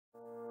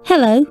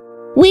Hello,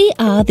 we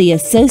are the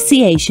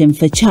Association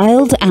for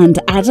Child and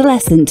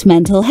Adolescent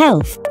Mental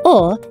Health,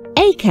 or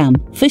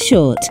ACAM for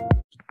short.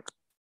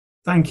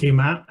 Thank you,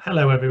 Matt.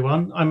 Hello,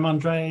 everyone. I'm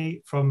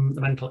Andre from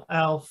the Mental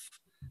Health.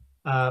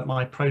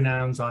 My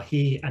pronouns are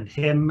he and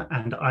him,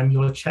 and I'm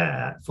your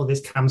chair for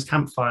this CAMHS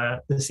Campfire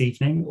this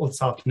evening or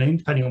this afternoon,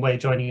 depending on where you're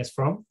joining us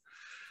from.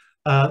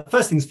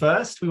 First things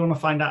first, we want to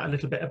find out a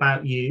little bit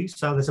about you.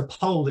 So there's a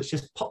poll that's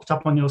just popped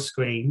up on your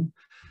screen.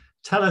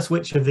 Tell us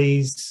which of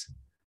these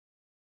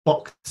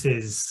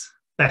boxes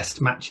best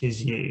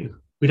matches you.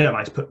 We don't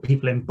like to put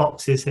people in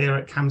boxes here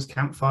at CAMHS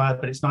Campfire,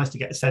 but it's nice to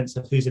get a sense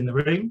of who's in the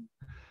room.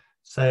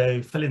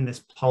 So fill in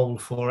this poll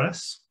for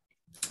us.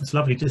 It's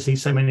lovely to see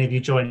so many of you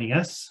joining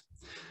us.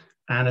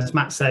 And as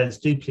Matt says,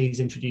 do please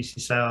introduce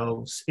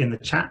yourselves in the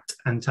chat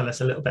and tell us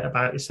a little bit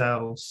about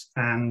yourselves.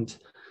 And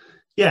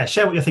yeah,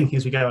 share what you're thinking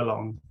as we go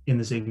along in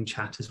the Zoom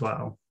chat as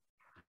well.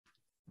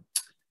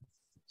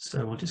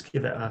 So we'll just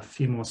give it a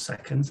few more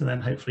seconds and then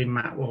hopefully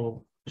Matt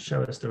will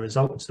show us the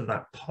results of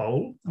that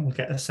poll and we'll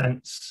get a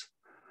sense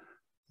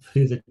of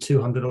who the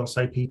 200 or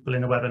so people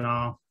in the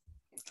webinar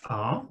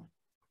are.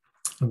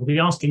 And we'll be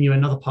asking you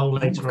another poll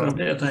later on.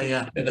 We've got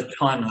a bit of a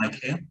time lag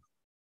here.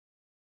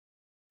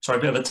 Sorry,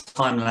 a bit of a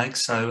time lag,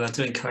 so I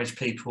do encourage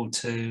people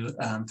to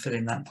fill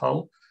in that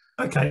poll.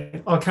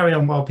 Okay, I'll carry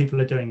on while people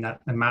are doing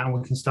that, and Matt, and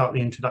we can start the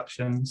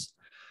introductions.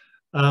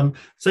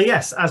 So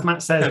yes, as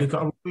Matt says, we've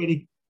got a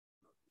really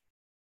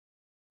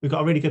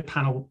good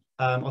panel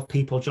of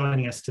people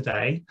joining us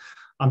today.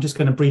 I'm just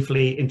going to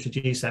briefly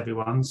introduce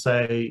everyone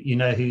so you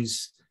know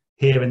who's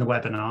here in the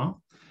webinar.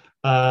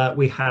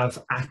 We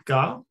have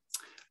Akhgar,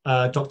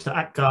 Dr.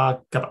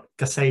 Akhgar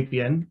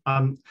Ghassabian.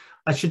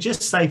 I should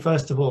just say,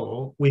 first of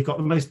all, we've got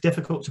the most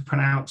difficult to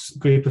pronounce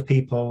group of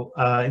people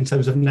in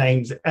terms of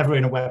names ever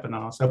in a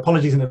webinar. So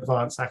apologies in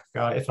advance,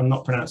 Akhgar, if I'm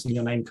not pronouncing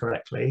your name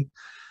correctly.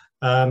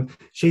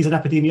 She's an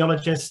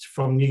epidemiologist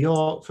from New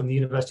York, from the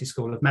University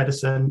School of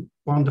Medicine.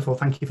 Wonderful,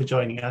 thank you for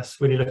joining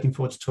us. Really looking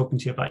forward to talking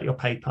to you about your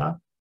paper.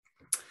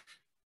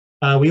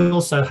 We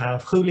also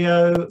have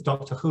Julio,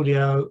 Dr.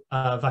 Julio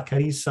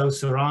Vaquerizo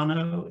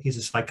Serrano. He's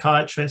a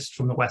psychiatrist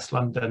from the West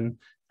London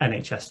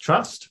NHS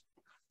Trust.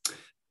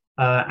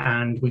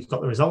 And we've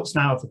got the results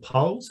now of the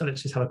poll. So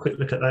let's just have a quick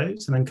look at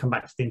those and then come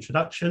back to the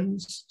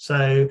introductions.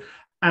 So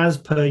as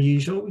per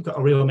usual, we've got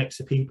a real mix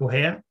of people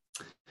here.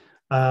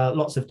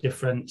 Lots of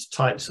different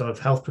types of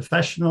health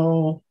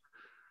professional,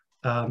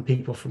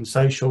 people from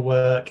social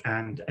work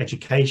and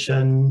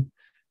education,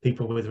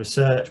 people with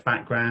research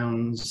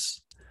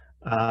backgrounds.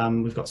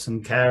 We've got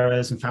some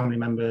carers and family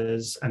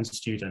members and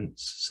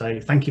students. So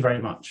thank you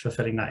very much for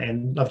filling that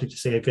in. Lovely to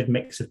see a good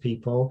mix of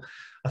people.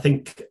 I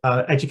think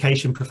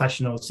education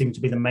professionals seem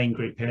to be the main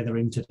group here in the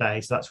room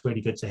today, so that's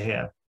really good to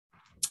hear.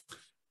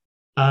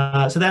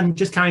 So then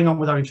just carrying on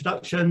with our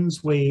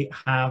introductions, we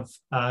have,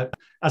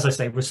 as I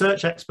say,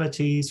 research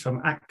expertise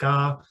from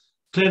Akhgar,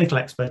 clinical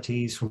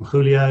expertise from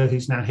Julio,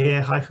 who's now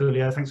here. Hi,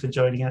 Julio, thanks for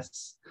joining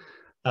us.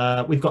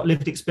 We've got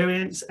lived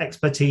experience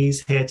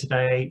expertise here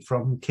today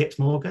from Kit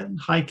Morgan.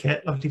 Hi,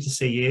 Kit, lovely to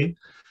see you.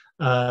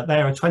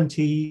 They're a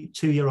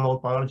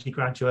 22-year-old biology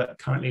graduate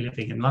currently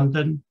living in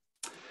London.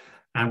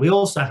 And we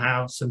also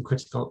have some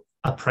critical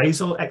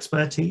appraisal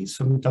expertise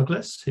from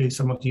Douglas, who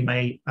some of you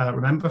may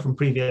remember from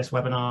previous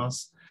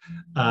webinars,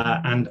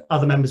 and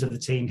other members of the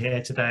team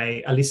here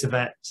today,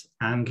 Elisabeth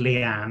and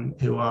Leanne,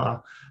 who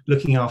are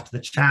looking after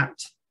the chat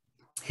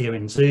here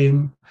in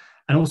Zoom,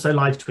 and also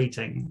live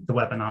tweeting the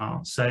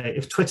webinar. So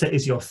if Twitter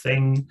is your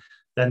thing,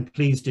 then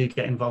please do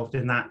get involved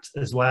in that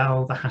as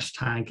well. The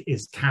hashtag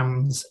is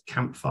CAMHS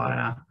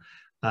Campfire,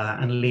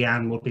 and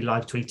Leanne will be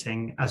live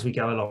tweeting as we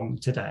go along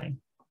today.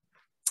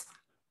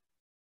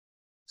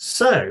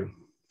 So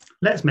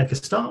let's make a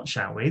start,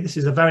 shall we? This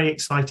is a very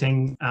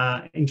exciting,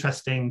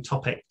 interesting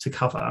topic to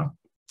cover.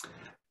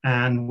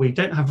 And we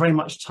don't have very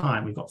much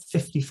time. We've got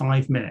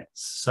 55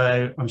 minutes.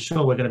 So I'm sure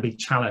we're going to be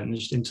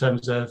challenged in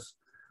terms of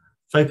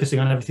focusing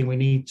on everything we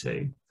need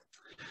to.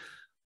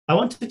 I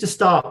wanted to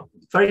start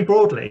very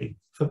broadly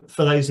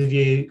for those of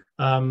you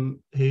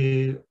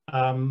who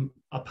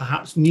are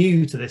perhaps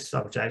new to this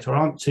subject or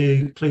aren't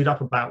too clued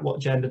up about what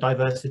gender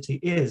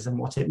diversity is and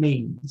what it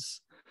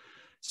means.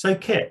 So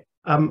Kit,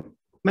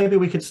 maybe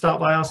we could start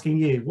by asking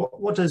you,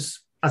 what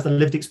does, as the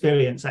lived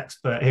experience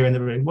expert here in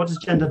the room, what does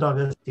gender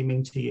diversity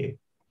mean to you?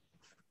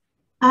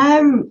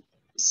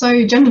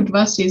 So gender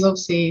diversity is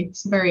obviously,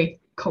 it's a very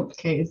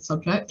complicated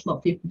subject. A lot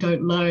of people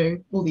don't know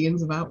all the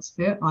ins and outs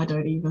of it. I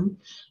don't even.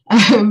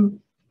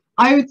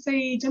 I would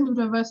say gender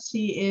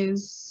diversity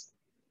is,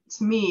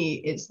 to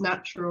me, it's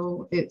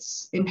natural,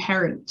 it's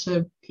inherent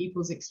to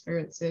people's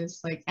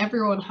experiences. Like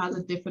everyone has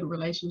a different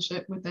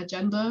relationship with their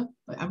gender.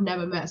 Like I've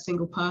never met a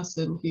single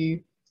person who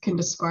can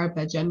describe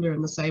their gender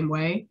in the same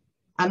way.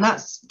 And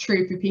that's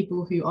true for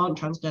people who aren't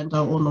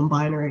transgender or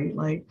non-binary.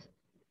 Like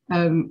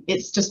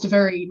it's just a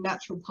very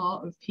natural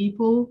part of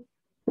people.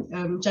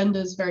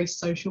 Gender is very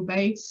social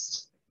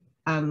based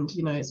and,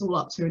 you know, it's all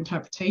up to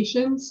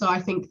interpretation. So I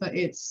think that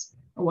it's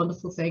a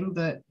wonderful thing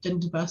that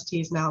gender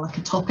diversity is now like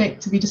a topic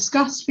to be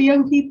discussed for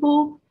young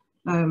people.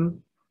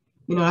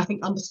 You know, I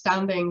think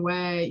understanding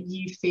where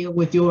you feel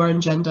with your own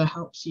gender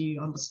helps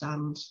you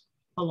understand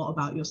a lot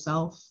about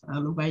yourself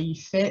and where you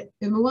fit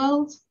in the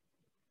world.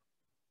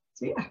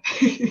 So yeah.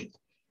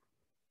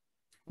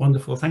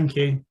 Wonderful, thank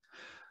you.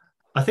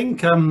 I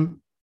think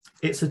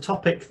it's a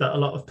topic that a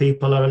lot of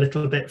people are a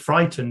little bit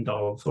frightened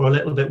of, or a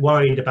little bit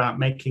worried about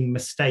making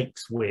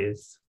mistakes with.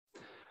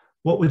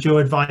 What would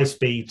your advice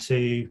be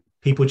to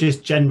people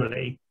just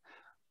generally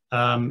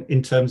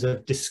in terms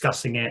of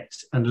discussing it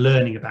and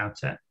learning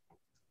about it?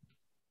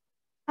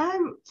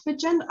 For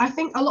gender, I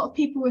think a lot of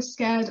people are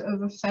scared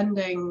of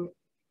offending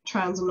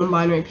trans and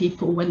non-binary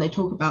people when they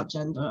talk about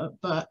gender,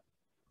 but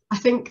I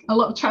think a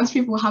lot of trans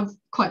people have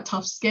quite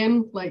tough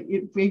skin. Like,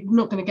 we're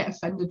not going to get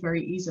offended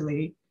very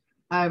easily.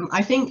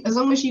 I think as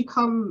long as you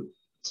come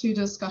to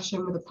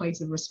discussion with a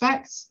place of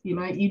respect, you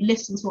know, you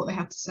listen to what they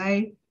have to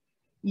say,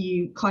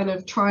 you kind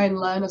of try and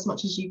learn as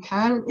much as you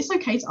can. It's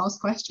okay to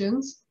ask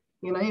questions,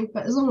 you know,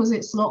 but as long as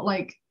it's not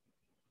like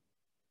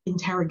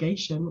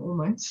interrogation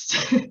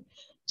almost,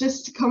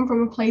 just come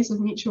from a place of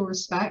mutual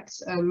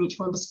respect and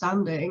mutual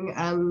understanding,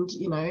 and,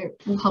 you know,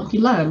 will help you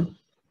learn.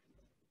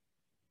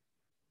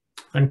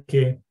 Thank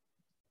you.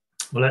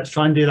 Well, let's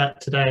try and do that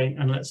today,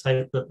 and let's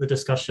hope that the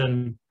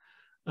discussion,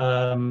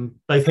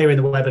 both here in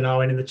the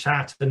webinar and in the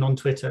chat and on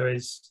Twitter,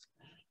 is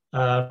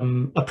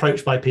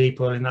approached by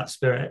people in that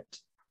spirit.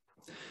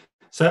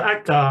 So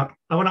Akhgar,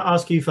 I want to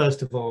ask you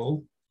first of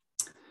all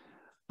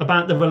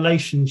about the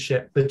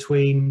relationship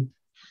between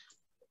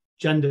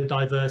gender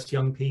diverse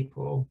young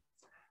people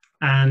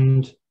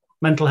and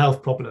mental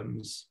health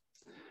problems.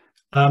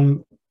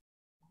 Do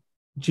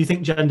you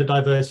think gender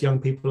diverse young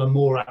people are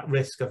more at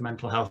risk of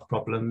mental health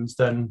problems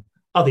than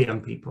other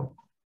young people?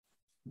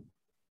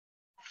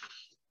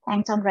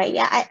 Thanks, Andre.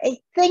 Yeah, I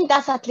think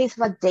that's at least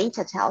what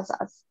data tells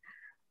us.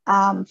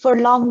 For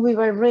long, we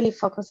were really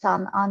focused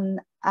on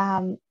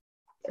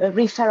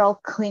referral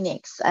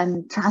clinics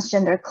and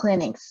transgender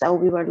clinics. So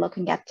we were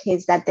looking at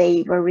kids that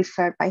they were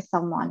referred by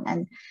someone,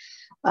 and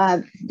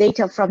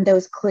data from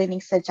those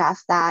clinics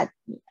suggest that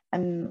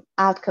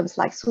outcomes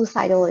like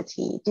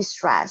suicidality,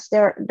 distress,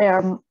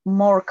 they're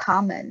more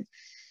common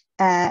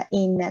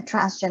among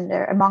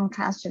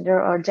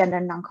transgender or gender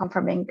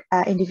non-conforming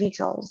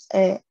individuals.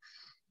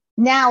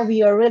 Now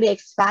we are really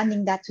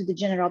expanding that to the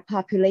general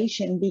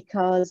population,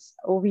 because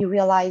we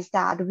realize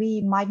that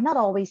we might not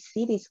always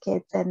see these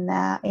kids in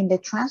the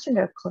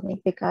transgender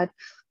clinic,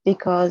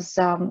 because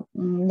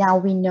now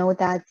we know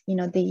that, you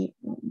know,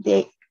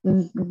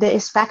 the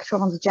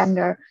spectrum of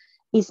gender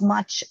is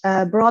much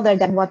broader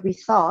than what we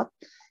thought,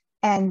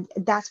 and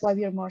that's why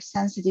we are more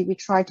sensitive. We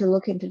try to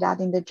look into that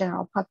in the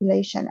general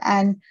population,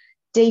 and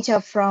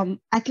data from,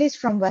 at least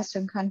from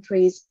Western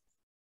countries,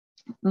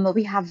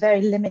 we have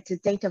very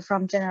limited data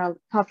from general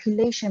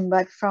population,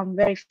 but from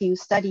very few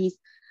studies,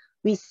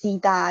 we see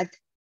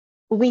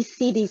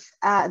these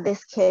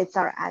kids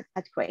are at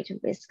greater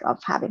risk of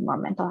having more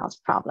mental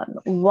health problems.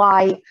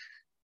 Why?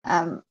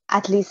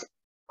 At least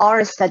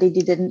our study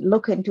didn't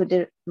look into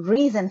the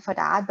reason for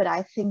that, but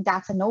I think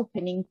that's an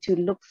opening to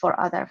look for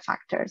other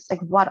factors,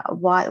 like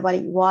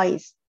why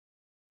is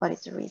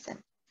the reason?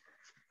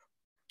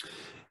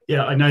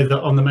 Yeah, I know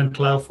that on the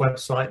mental health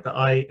website that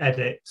I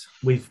edit,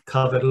 we've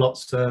covered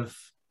lots of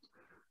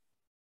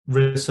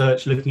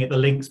research looking at the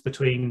links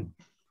between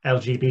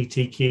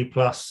LGBTQ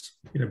plus,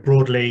 you know,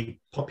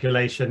 broadly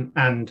population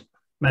and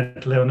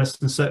mental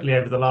illness, and certainly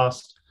over the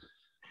last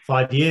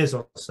 5 years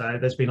or so,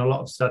 there's been a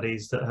lot of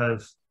studies that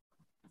have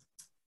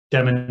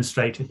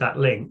demonstrated that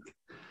link.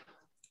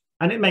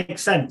 And it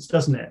makes sense,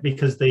 doesn't it?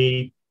 Because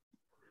the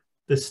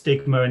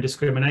stigma and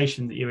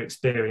discrimination that you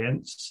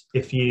experience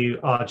if you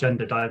are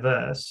gender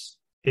diverse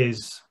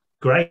is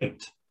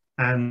great.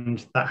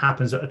 And that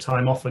happens at a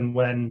time often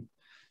when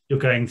you're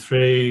going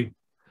through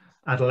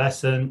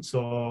adolescence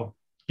or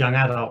young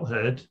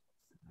adulthood.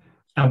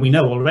 And we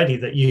know already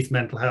that youth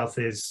mental health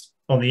is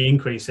on the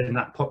increase in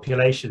that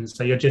population.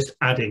 So you're just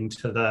adding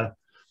to the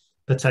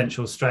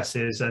potential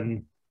stresses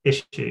and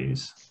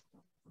issues.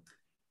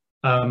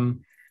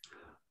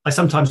 I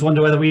sometimes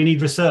wonder whether we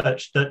need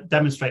research that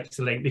demonstrates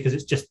the link, because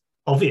it's just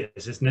obvious,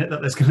 isn't it,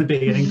 that there's going to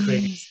be an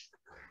increase.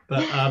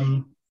 But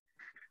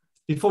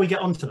before we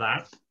get on to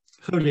that,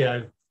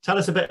 Julio, tell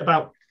us a bit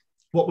about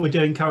what we're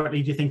doing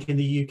currently, do you think, in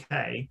the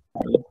UK?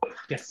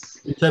 Yes.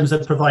 In terms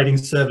of providing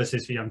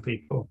services for young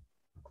people.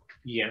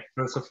 Yeah,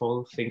 first of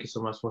all, thank you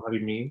so much for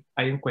having me.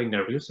 I am quite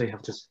nervous, I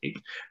have to say,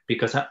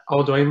 because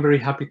although I'm very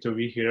happy to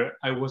be here,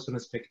 I wasn't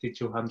expecting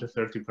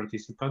 230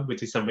 participants,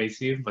 which is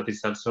amazing, but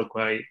it's also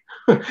quite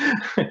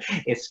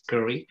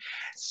scary.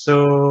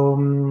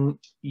 So,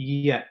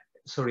 yeah,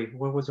 sorry,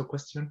 what was your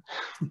question?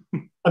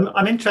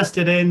 I'm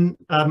interested in,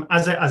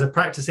 as a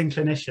practicing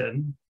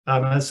clinician,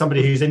 as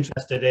somebody who's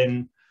interested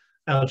in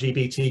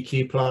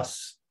LGBTQ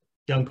plus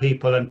young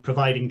people and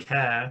providing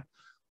care,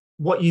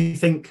 what you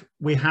think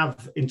we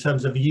have in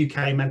terms of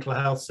UK mental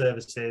health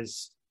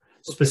services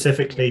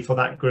specifically for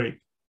that group?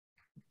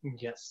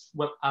 Yes,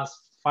 well, as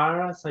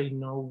far as I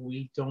know,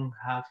 we don't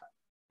have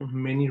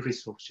many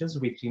resources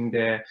within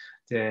the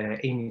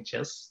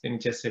NHS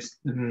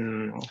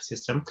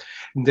system.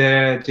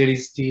 There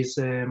is this,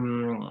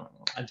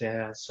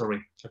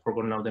 sorry, I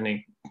forgot now the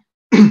name.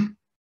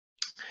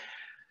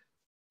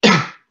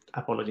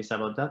 Apologies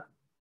about that.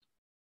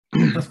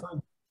 That's fine.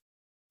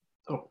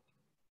 Oh,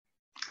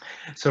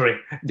 sorry.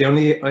 The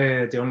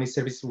only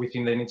service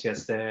within the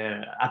NHS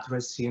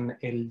addressing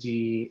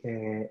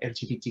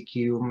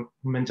LGBTQ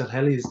mental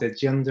health is the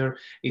Gender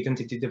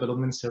Identity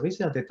Development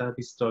Service at the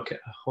Tavistock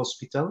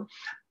Hospital.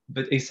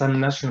 But it's a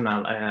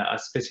national, a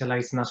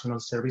specialized national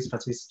service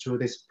that is through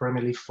this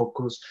primarily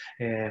focused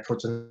for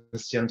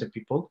transgender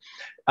people.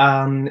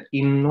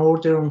 In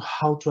order on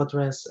how to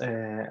address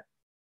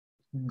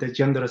the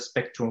gender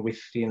spectrum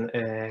within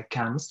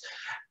CAMHS,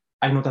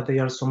 I know that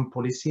there are some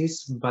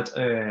policies, but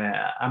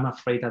I'm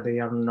afraid that they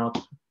are not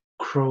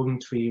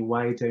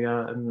country-wide, they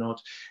are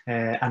not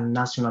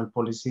national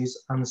policies,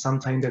 and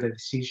sometimes the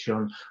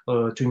decision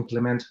to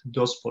implement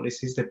those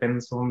policies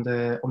depends on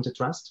the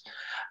trust.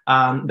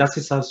 That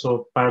is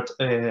also part.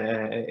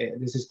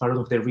 This is part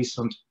of the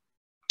reason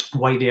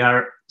why there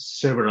are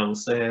several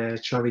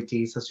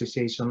charities,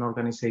 association,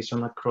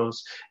 organizations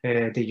across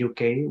the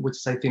UK,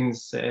 which I think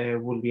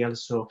will be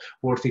also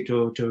worthy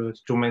to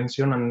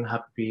mention, and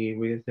happy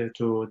with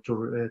to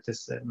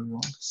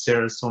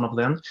share some of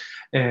them.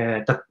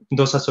 That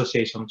those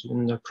associations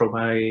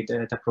provide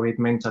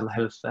mental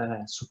health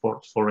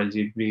support for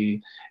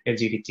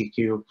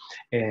LGBTQ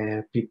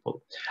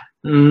people.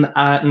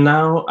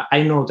 Now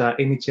I know that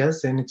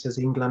NHS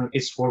England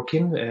is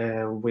working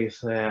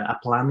with a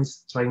plan,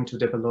 is trying to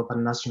develop a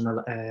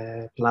national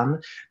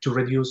plan to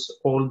reduce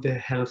all the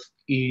health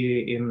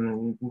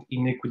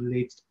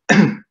inequalities.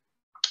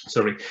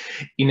 Sorry,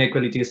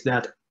 inequalities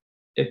that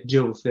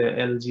youth, the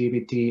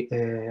LGBT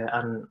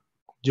and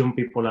young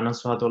people and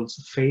also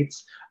adults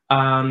face.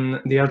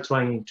 They are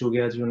trying to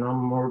get,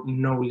 more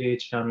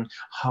knowledge on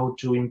how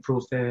to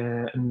improve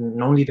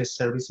not only the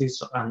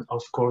services and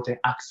of course the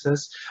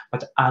access,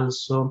 but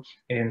also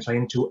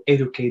trying to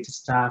educate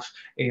staff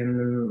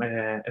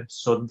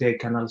so they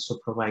can also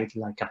provide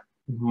like a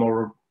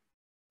more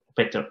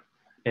better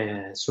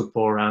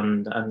support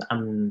and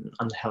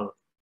help.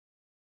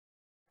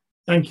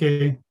 Thank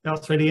you.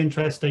 That's really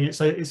interesting.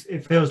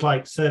 It feels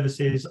like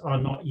services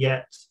are not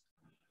yet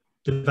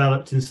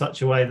developed in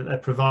such a way that they're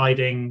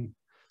providing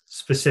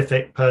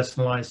specific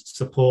personalized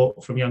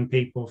support from young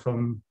people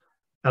from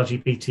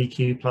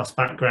LGBTQ plus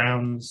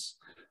backgrounds.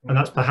 And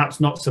that's perhaps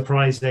not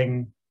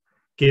surprising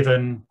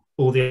given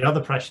all the other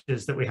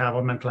pressures that we have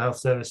on mental health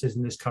services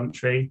in this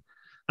country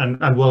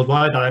and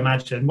worldwide, I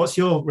imagine. What's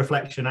your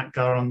reflection,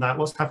 Akhgar, on that?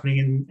 What's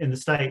happening in the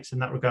States in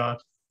that regard?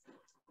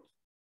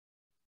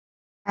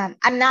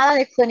 I'm not on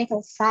the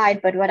clinical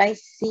side, but what I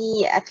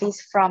see, at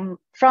least from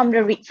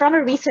a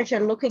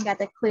researcher looking at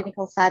the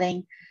clinical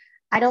setting,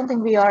 I don't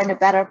think we are in a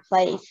better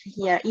place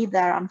here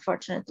either,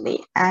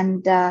 unfortunately.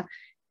 And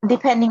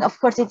depending, of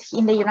course, it's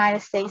in the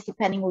United States,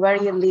 depending where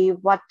you live,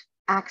 what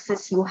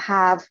access you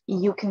have,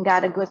 you can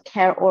get a good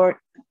care or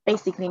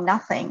basically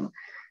nothing,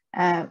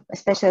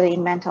 especially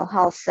in mental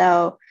health.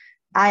 So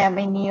I am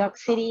in New York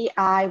City.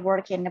 I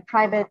work in a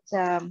private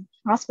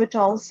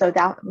hospital. So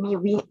that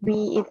we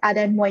at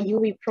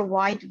NYU, we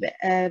provide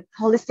a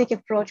holistic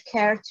approach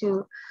care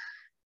to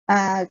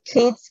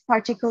kids,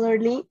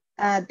 particularly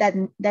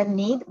that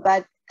need,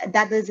 but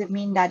that doesn't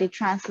mean that it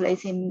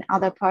translates in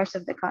other parts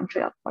of the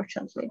country,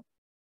 unfortunately.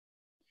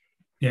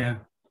 Yeah.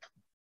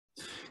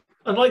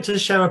 I'd like to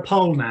share a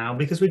poll now,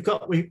 because we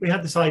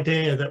had this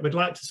idea that we'd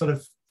like to sort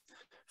of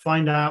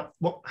find out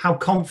how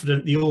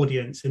confident the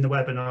audience in the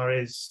webinar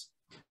is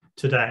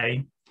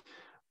today.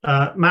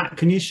 Matt,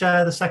 can you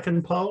share the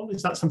second poll?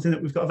 Is that something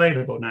that we've got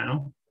available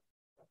now?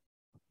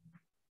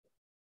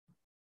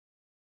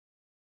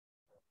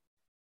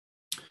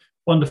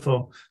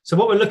 Wonderful. So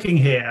what we're looking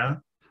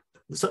here,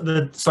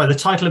 the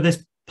title of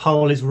this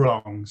poll is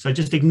wrong. So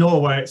just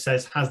ignore where it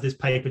says, has this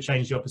paper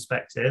changed your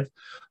perspective?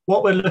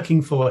 What we're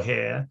looking for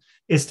here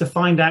is to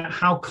find out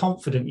how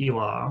confident you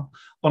are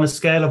on a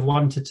scale of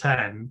 1 to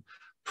 10,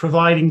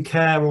 providing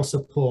care or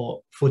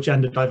support for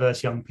gender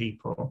diverse young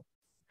people.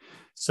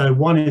 So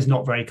 1 is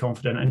not very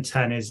confident and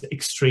 10 is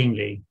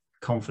extremely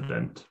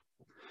confident.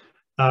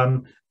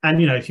 And,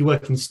 if you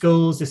work in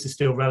schools, this is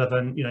still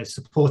relevant,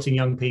 supporting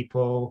young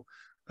people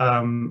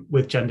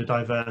with gender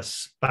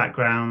diverse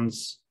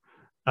backgrounds.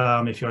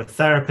 If you're a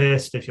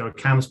therapist, if you're a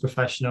CAMHS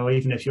professional,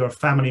 even if you're a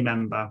family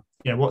member,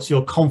 what's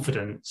your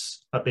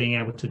confidence at being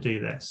able to do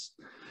this?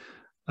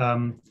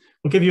 We'll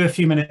give you a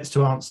few minutes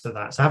to answer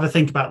that. So have a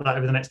think about that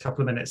over the next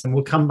couple of minutes and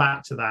we'll come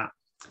back to that.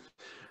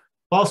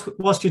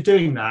 Whilst you're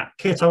doing that,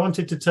 Kit, I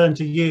wanted to turn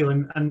to you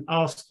and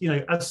ask,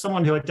 as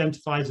someone who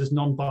identifies as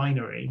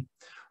non-binary,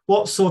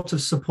 what sort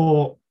of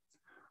support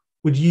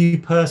would you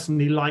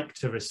personally like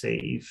to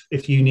receive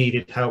if you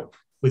needed help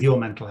with your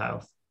mental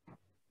health?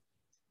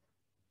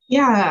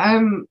 Yeah,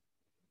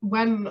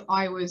 when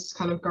I was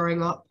kind of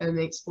growing up and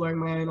exploring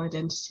my own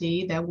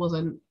identity, there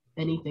wasn't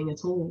anything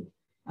at all.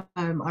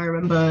 I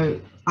remember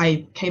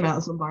I came out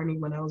as non-binary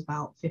when I was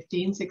about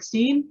 15,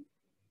 16.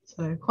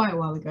 so quite a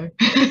while ago.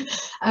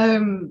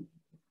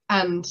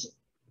 And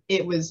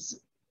it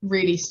was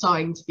really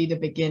starting to be the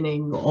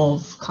beginning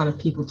of kind of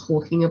people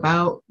talking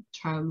about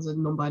trans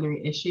and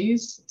non-binary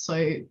issues.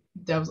 So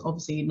there was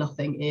obviously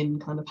nothing in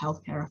kind of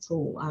healthcare at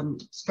all,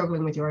 and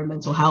struggling with your own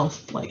mental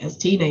health, like as a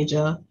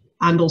teenager,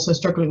 and also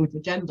struggling with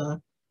your gender.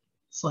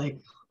 It's like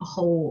a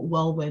whole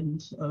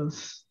whirlwind of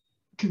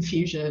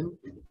confusion.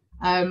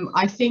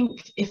 I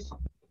think if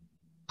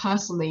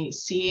personally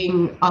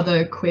seeing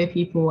other queer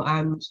people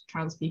and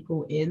trans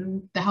people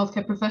in the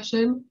healthcare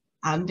profession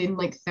and in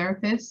like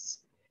therapists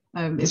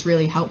is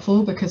really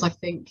helpful, because I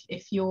think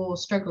if you're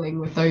struggling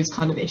with those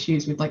kind of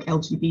issues with like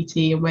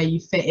LGBT and where you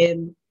fit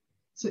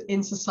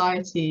in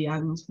society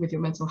and with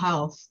your mental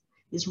health,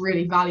 it's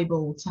really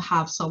valuable to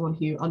have someone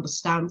who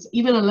understands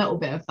even a little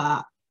bit of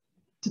that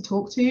to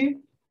talk to.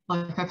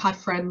 Like I've had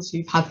friends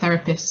who've had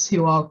therapists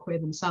who are queer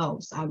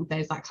themselves, and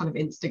there's that kind of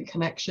instant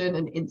connection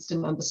and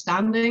instant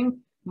understanding,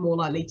 more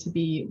likely to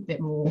be a bit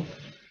more,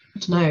 I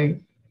don't know,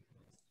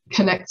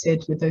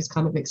 connected with those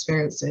kind of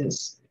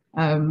experiences.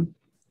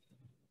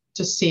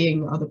 Just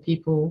seeing other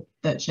people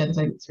that share the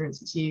same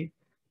experience as you,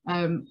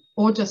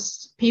 or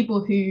just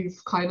people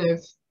who've kind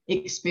of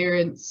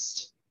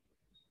experienced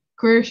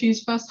queer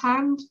issues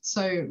firsthand.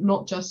 So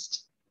not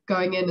just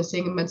going in and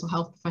seeing a mental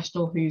health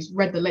professional who's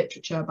read the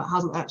literature but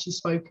hasn't actually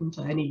spoken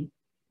to any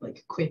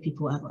like queer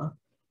people ever.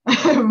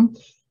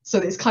 So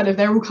it's kind of,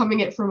 they're all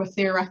coming at it from a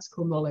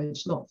theoretical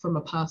knowledge, not from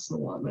a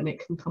personal one, and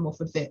it can come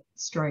off a bit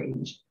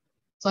strange.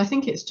 So I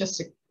think it's just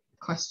a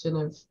question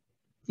of,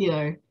 you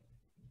know,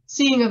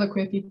 seeing other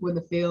queer people in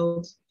the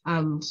field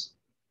and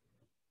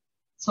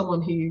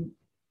someone who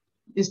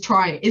is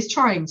trying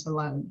to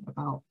learn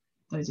about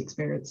those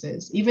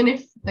experiences, even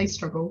if they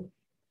struggle.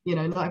 You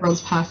know, not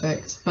everyone's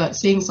perfect, but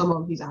seeing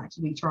someone who's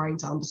actually trying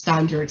to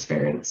understand your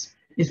experience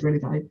is really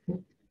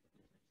valuable.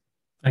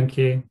 Thank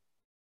you.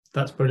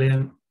 That's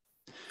brilliant.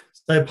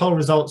 So poll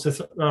results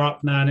are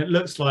up now, and it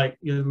looks like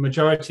the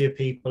majority of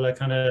people are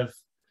kind of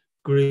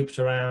grouped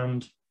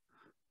around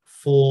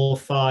 4,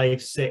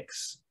 5,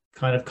 6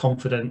 kind of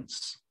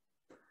confidence.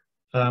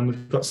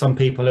 We've got some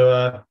people who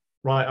are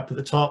right up at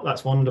the top,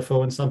 that's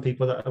wonderful, and some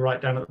people that are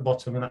right down at the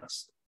bottom, and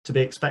that's to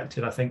be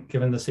expected, I think,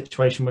 given the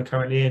situation we're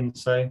currently in.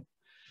 So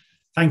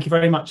thank you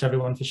very much,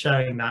 everyone, for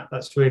sharing that.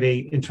 That's really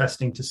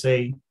interesting to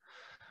see.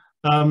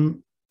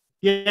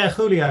 Yeah,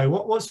 Julio,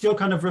 what's your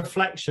kind of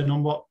reflection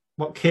on what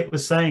Kit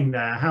was saying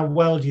there? How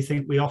well do you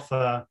think we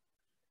offer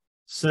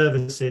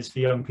services for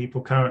young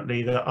people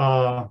currently that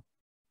are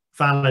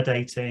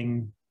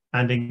validating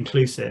and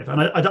inclusive?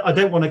 And I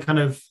don't want to kind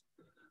of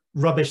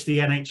rubbish the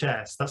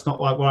NHS. That's not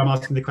why I'm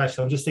asking the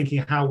question. I'm just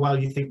thinking how well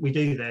you think we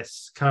do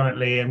this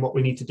currently and what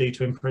we need to do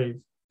to improve.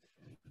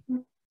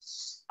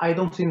 I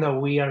don't think that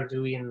we are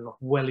doing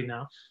well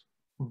enough,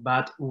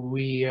 but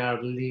we are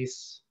at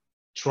least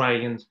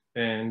trying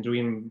and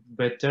doing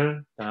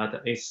better.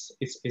 That is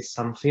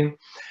something.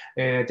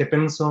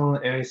 Depends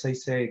on, as I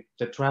say,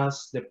 the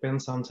trust,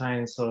 depends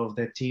sometimes of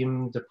the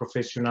team, the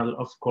professional,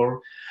 of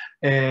course.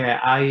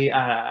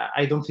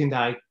 I don't think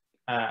that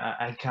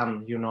I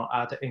can, you know,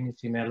 add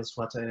anything else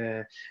what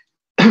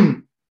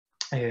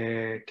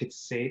Kit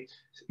said.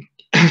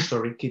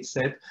 Sorry, Kit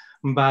said.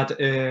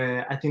 But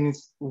I think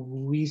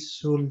we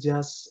should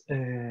just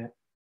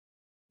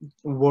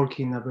work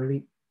in a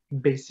very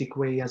basic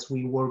way as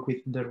we work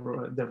with the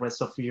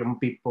rest of young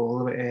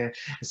people.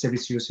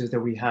 Service users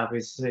that we have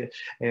is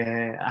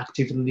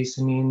active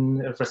listening,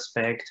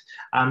 respect,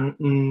 and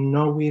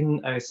knowing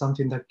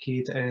something that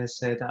Kit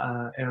said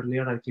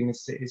earlier. I think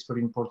it's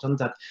very important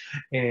that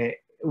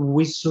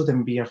we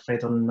shouldn't be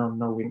afraid of not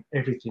knowing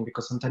everything,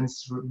 because sometimes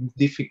it's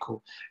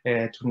difficult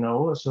to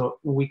know. So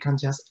we can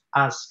just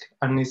ask,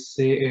 and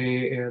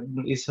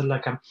it's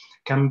like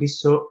can be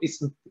so.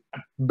 It's a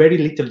very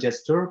little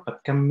gesture,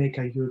 but can make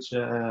a huge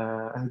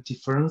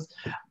difference.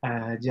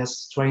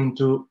 Just trying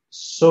to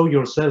show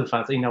yourself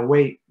as in a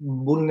way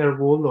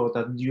vulnerable, or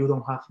that you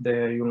don't have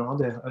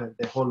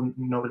the whole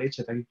knowledge,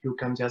 that you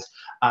can just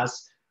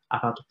ask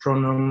about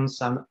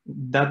pronouns, and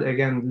that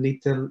again,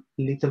 little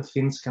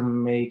things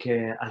can make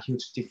a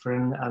huge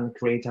difference and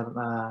create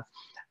a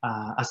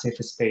safe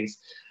space.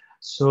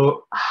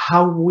 So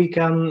how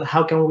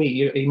can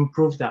we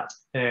improve that?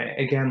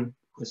 Again,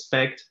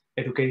 respect,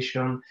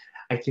 education.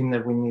 I think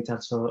that we need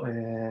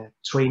also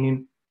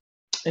training,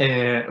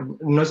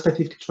 no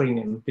specific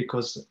training,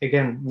 because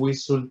again, we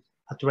should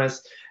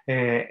address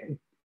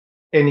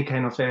any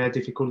kind of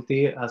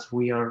difficulty as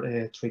we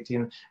are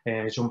treating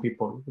young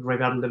people,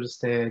 regardless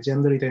the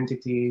gender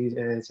identity,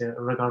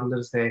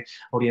 regardless the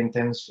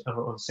orientation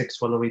or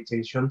sexual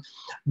orientation.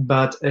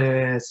 But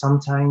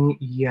sometimes,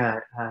 yeah,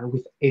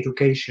 with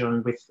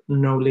education, with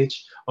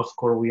knowledge, of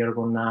course, we are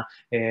gonna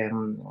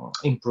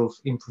improve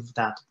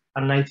that.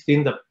 And I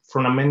think that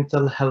from a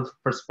mental health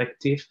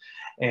perspective,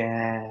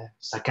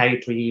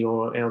 psychiatry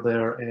or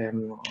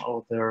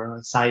other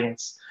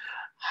science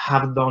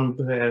have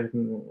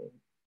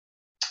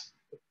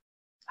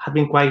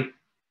been quite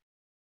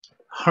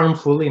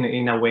harmful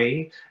in a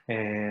way,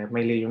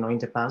 mainly, you know, in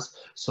the past.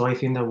 So I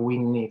think that we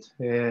need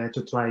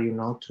to try, you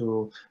know,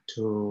 to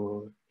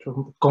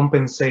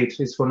compensate.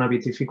 It's gonna be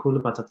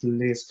difficult, but at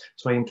least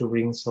trying to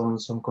bring some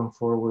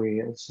comfort.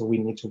 We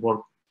need to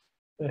work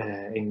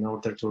in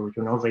order to,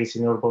 you know,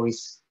 raising our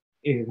voice,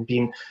 in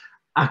being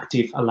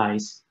active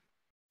allies.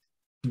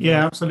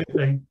 Yeah,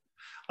 absolutely.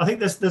 I think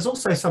there's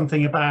also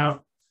something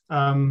about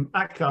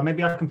Akhgar,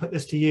 maybe I can put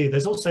this to you.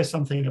 There's also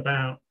something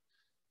about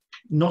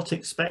not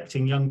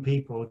expecting young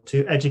people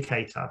to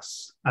educate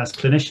us as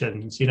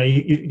clinicians. You know,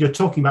 you're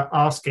talking about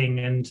asking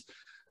and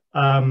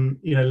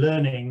you know,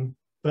 learning,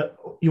 but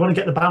you want to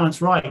get the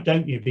balance right,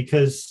 don't you?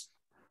 Because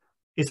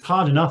it's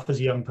hard enough as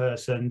a young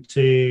person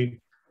to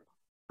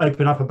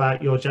open up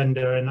about your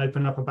gender and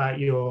open up about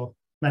your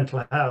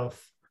mental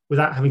health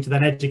without having to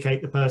then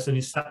educate the person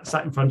who's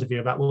sat in front of you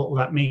about what all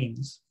that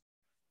means.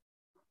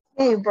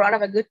 Yeah, you brought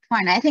up a good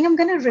point. I think I'm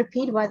going to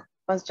repeat what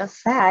was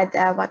just said,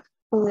 what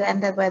we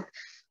ended with,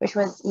 which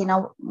was, you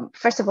know,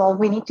 first of all,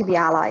 we need to be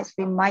allies.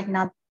 We might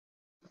not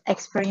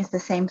experience the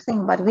same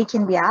thing, but we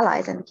can be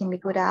allies and we can be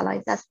good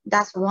allies.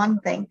 That's one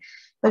thing.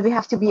 But we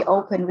have to be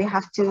open. We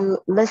have to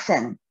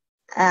listen.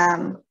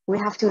 We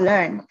have to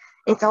learn.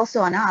 It's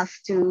also on us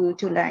to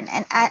learn.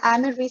 And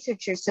I'm a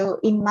researcher. So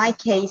in my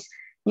case,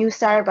 you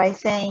started by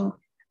saying,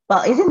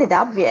 well, isn't it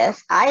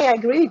obvious? I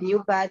agree with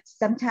you, but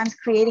sometimes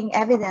creating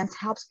evidence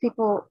helps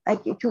people,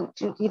 like, to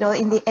you know,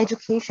 in the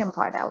education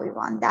part that we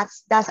want.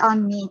 That's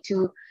on me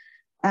to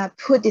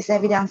put this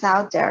evidence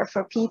out there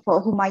for people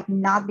who might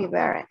not be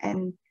aware,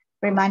 and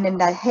remind them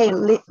that, hey,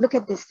 look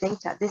at this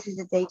data. This is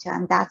the data,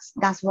 and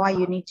that's why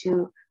you need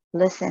to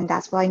listen.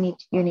 That's why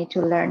you need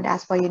to learn.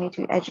 That's why you need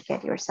to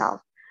educate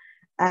yourself.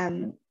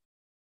 I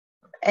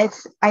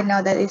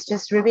know that it's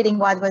just repeating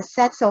what was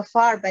said so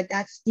far, but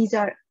these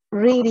are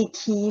really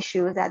key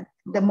issues that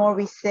the more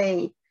we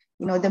say,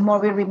 you know, the more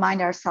we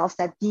remind ourselves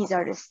that these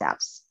are the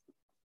steps.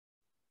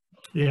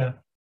 Yeah,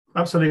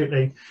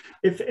 absolutely.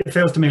 It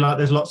feels to me like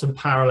there's lots of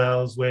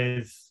parallels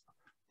with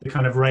the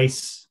kind of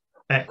race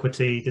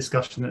equity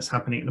discussion that's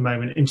happening at the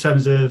moment in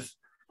terms of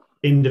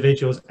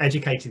individuals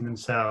educating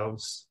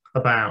themselves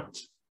about,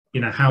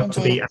 you know, how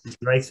to be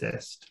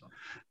anti-racist.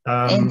 You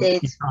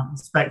can't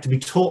expect to be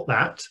taught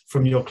that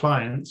from your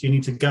clients. You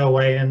need to go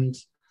away and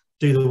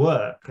do the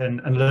work and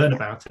learn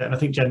about it. And I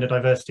think gender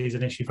diversity is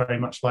an issue very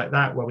much like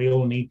that, where we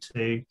all need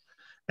to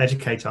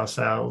educate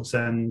ourselves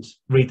and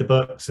read the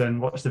books and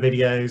watch the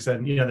videos.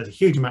 And, you know, there's a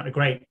huge amount of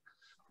great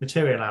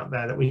material out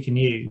there that we can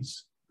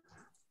use.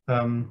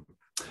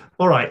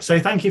 All right, so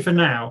thank you for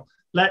now.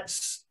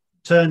 Let's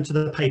turn to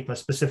the paper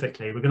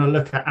specifically. We're going to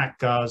look at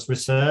Akhgar's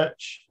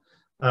research.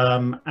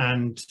 And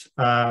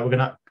we're going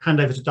to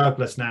hand over to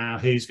Douglas now,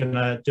 who's going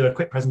to do a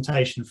quick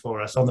presentation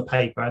for us on the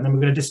paper, and then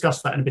we're going to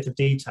discuss that in a bit of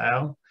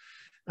detail,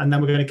 and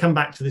then we're going to come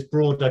back to this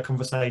broader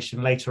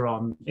conversation later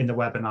on in the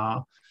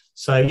webinar.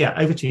 So yeah,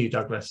 over to you,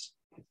 Douglas.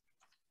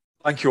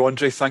 Thank you,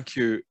 Andre. Thank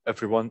you,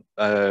 everyone,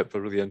 for a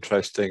really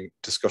interesting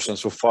discussion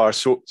so far.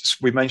 So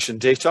we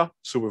mentioned data,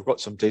 so we've got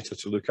some data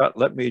to look at.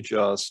 Let me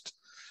just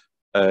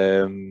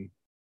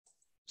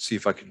see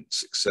if I can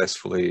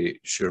successfully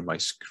share my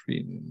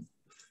screen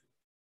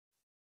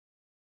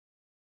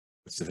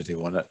with the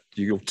video on it.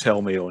 You'll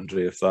tell me,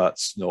 Andre, if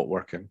that's not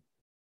working.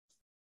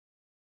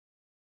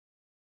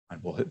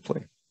 And we'll hit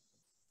play.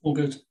 All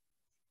good.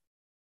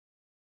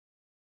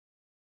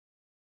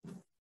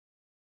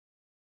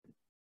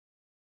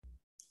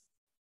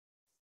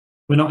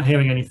 We're not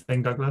hearing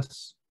anything,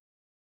 Douglas.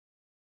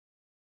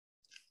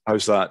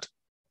 How's that?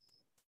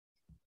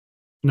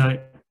 No,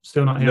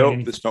 still not hearing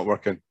anything. No, it's not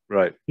working.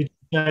 Right. You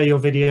share your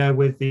video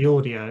with the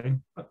audio.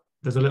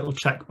 There's a little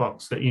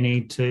checkbox that you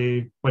need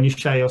to, when you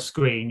share your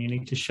screen, you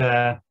need to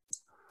share,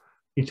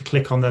 you need to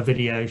click on the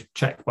video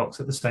checkbox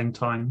at the same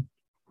time.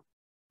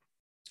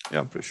 Yeah,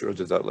 I'm pretty sure I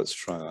did that. Let's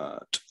try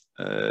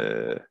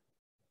that.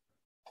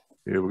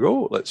 Here we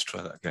go. Let's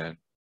try that again.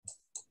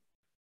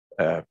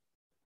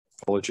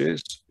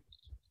 Apologies.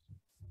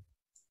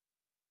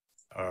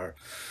 Our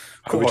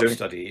cohort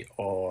study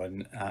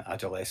on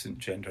adolescent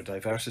gender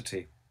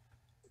diversity.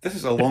 This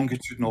is a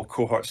longitudinal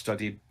cohort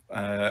study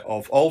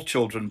of all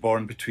children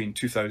born between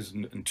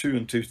 2002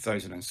 and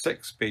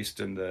 2006, based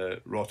in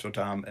the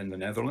Rotterdam in the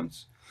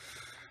Netherlands.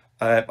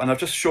 And I've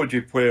just showed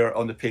you where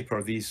on the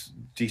paper these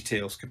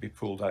details could be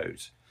pulled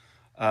out.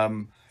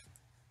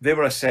 They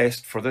were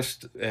assessed for this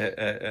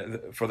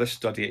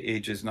study at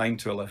ages 9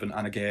 to 11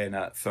 and again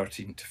at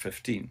 13 to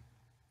 15.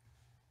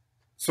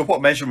 So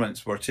what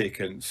measurements were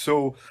taken?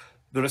 So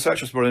the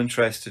researchers were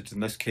interested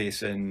in this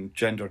case in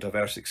gender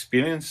diverse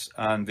experience,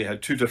 and they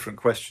had two different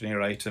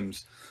questionnaire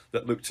items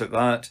that looked at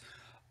that.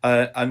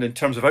 And in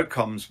terms of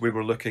outcomes, we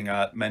were looking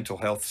at mental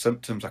health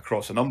symptoms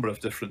across a number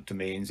of different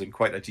domains in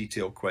quite a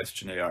detailed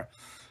questionnaire.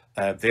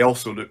 They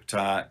also looked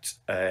at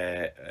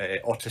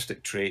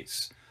autistic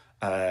traits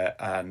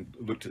and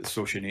looked at the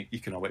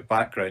socioeconomic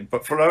background.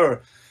 But for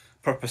our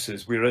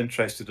purposes, we were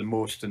interested in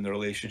most in the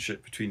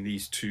relationship between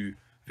these two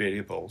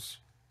variables.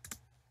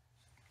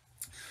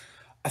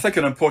 I think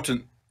an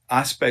important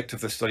aspect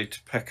of the study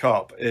to pick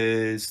up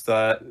is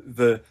that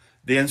the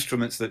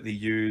instruments that they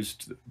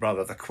used,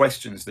 rather the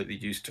questions that they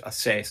used to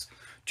assess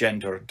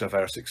gender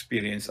diverse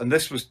experience, and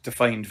this was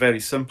defined very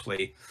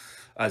simply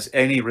as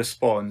any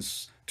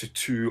response to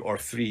 2 or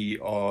 3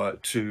 or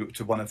to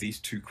one of these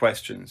 2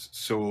 questions.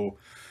 So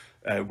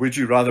would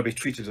you rather be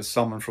treated as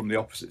someone from the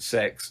opposite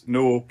sex?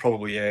 No,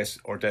 probably yes,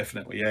 or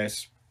definitely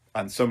yes.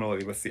 And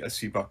similarly with the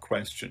ACEBA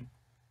question.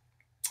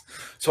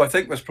 So I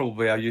think there's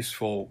probably a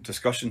useful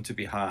discussion to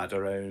be had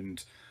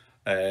around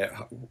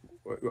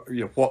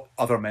what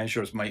other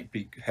measures might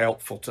be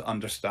helpful to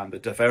understand the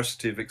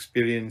diversity of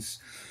experience,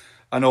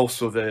 and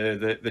also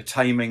the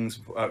timings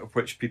at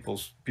which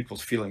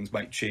people's feelings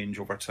might change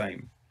over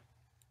time.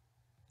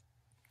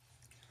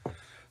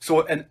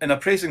 So in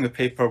appraising the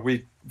paper,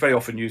 we very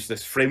often use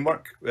this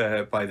framework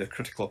by the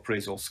Critical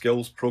Appraisal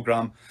Skills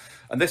Programme,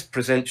 and this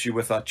presents you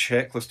with a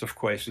checklist of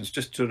questions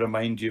just to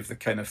remind you of the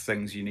kind of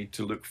things you need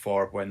to look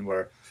for when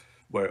we're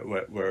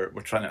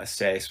trying to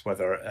assess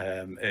whether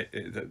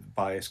the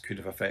bias could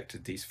have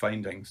affected these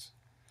findings.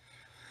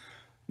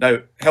 Now,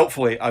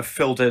 helpfully, I've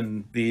filled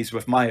in these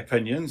with my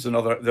opinions, and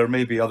there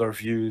may be other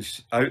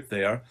views out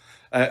there.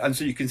 And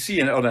so you can see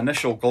on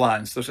initial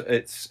glance,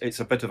 it's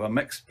a bit of a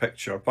mixed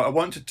picture, but I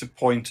wanted to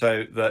point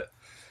out that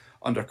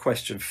under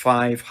question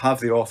 5,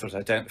 have the authors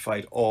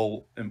identified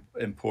all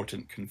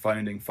important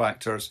confounding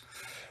factors?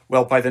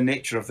 Well, by the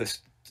nature of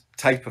this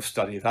type of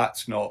study,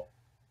 that's not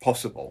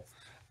possible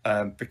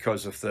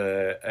because of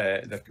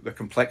the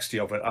complexity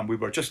of it. And we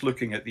were just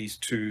looking at these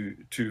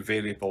two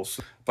variables,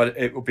 but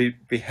it will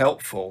be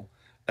helpful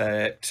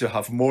to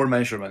have more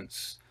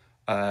measurements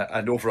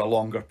and over a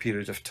longer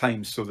period of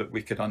time, so that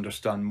we can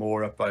understand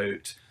more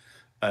about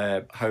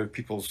how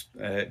people's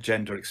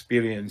gender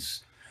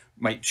experience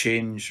might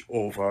change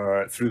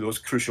through those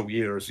crucial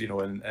years,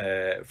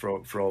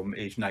 from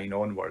age 9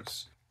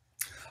 onwards.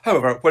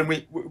 However, when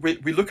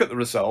we look at the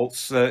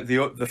results,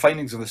 the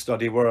findings of the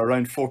study were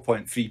around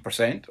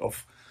 4.3%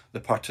 of the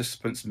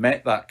participants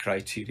met that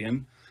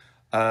criterion,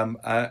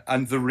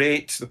 and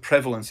the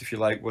prevalence, if you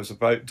like, was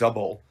about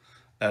double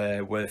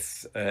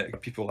with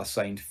people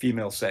assigned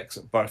female sex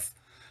at birth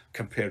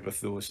compared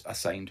with those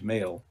assigned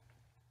male.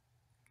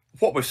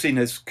 What we've seen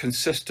is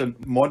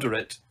consistent,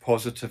 moderate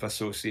positive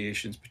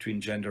associations between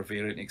gender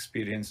variant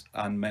experience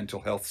and mental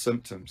health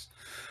symptoms.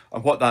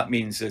 And what that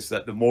means is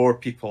that the more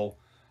people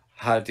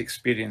had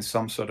experienced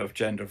some sort of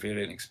gender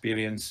variant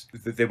experience,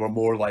 they were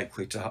more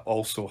likely to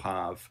also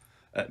have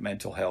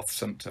mental health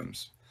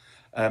symptoms.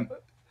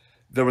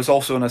 There was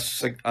also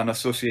an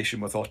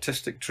association with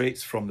autistic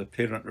traits from the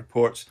parent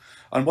reports.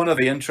 And one of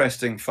the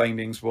interesting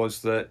findings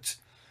was that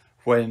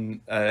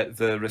when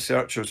the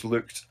researchers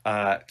looked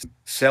at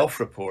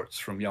self-reports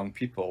from young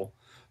people,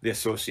 the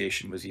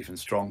association was even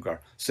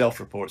stronger.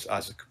 Self-reports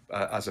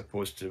as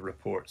opposed to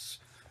reports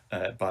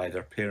by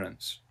their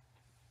parents.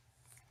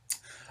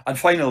 And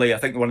finally, I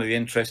think one of the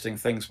interesting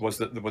things was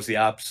that there was the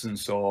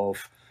absence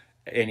of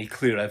any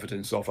clear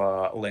evidence of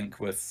a link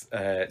with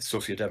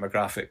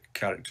sociodemographic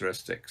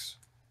characteristics.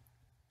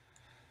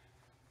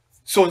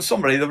 So in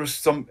summary, there was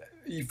some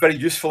very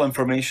useful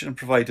information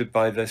provided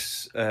by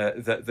this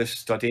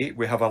study.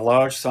 We have a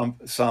large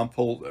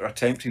sample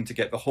attempting to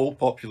get the whole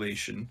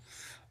population,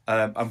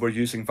 and we're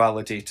using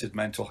validated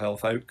mental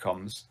health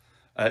outcomes.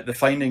 The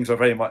findings are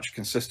very much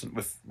consistent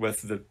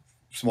with the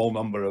small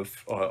number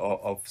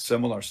of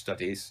similar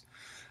studies.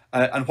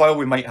 And while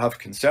we might have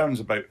concerns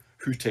about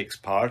who takes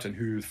part and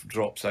who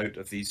drops out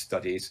of these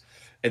studies,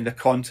 in the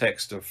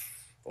context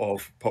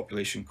of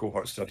population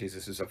cohort studies,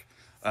 this is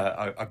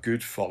a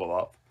good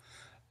follow-up.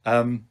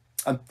 And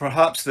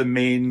perhaps the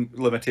main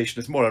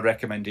limitation is more a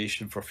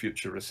recommendation for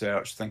future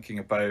research, thinking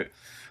about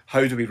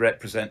how do we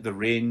represent the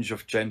range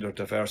of gender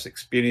diverse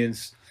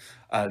experience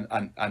and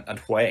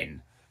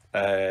when,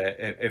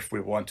 if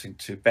we're wanting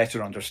to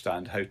better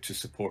understand how to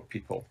support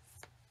people.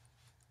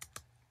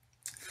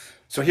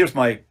 So here's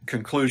my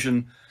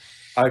conclusion.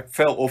 I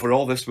felt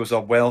overall this was a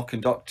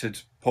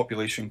well-conducted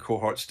population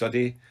cohort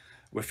study.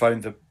 We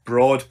found the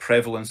broad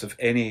prevalence of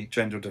any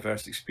gender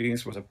diverse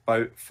experience was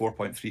about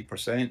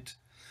 4.3%.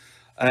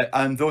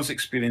 And those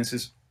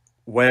experiences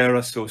were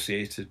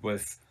associated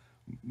with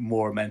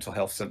more mental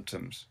health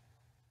symptoms.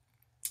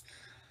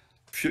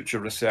 Future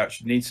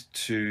research needs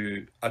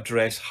to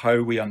address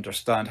how we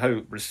understand,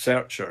 how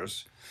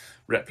researchers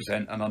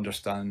represent and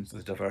understand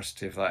the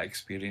diversity of that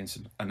experience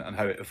and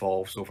how it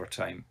evolves over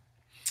time.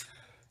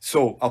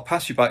 So I'll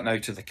pass you back now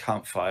to the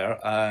campfire,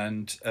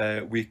 and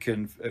we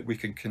can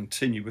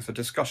continue with the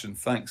discussion.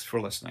 Thanks for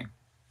listening.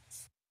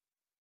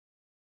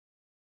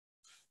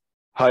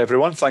 Hi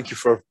everyone, thank you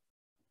for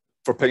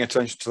paying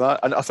attention to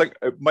that. And I think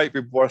it might be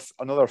worth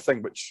another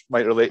thing which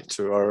might relate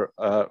to our,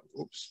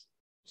 oops,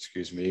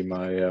 excuse me,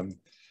 my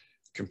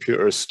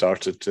computer has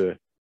started to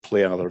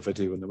play another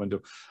video in the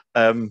window.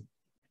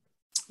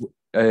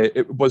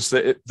 It was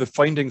that the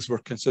findings were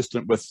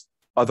consistent with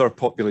other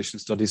population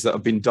studies that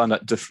have been done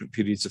at different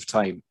periods of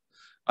time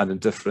and in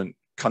different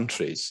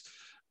countries.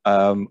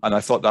 And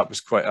I thought that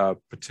was quite a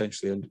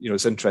potentially, and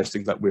it's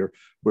interesting that we're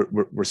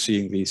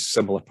seeing these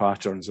similar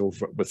patterns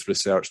over with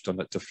research done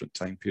at different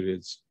time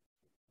periods.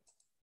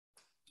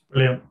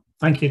 Brilliant.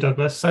 Thank you,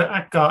 Douglas. So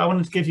Akhgar, I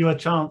wanted to give you a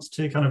chance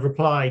to kind of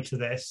reply to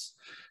this.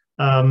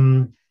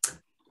 Can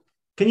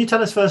you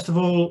tell us, first of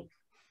all,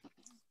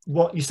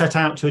 what you set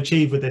out to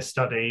achieve with this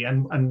study,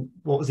 and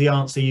what was the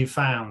answer you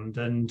found,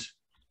 and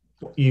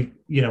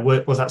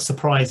what was that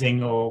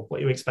surprising or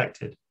what you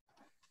expected?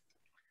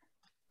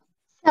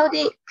 So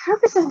the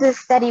purpose of this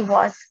study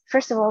was,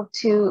 first of all,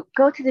 to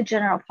go to the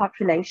general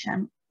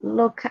population,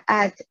 look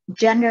at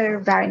gender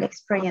variant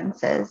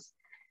experiences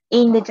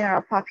in the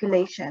general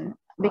population,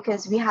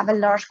 because we have a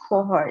large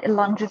cohort, a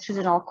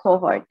longitudinal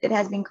cohort that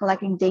has been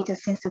collecting data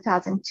since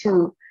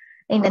 2002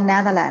 in the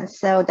Netherlands.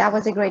 So that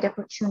was a great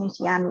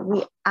opportunity. And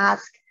we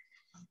asked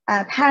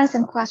parents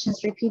and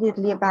questions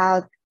repeatedly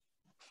about,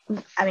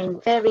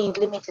 very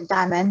limited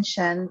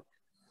dimension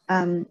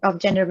of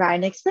gender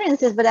variant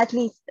experiences, but at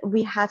least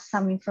we had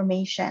some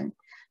information.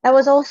 That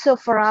was also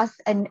for us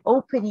an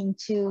opening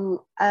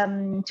to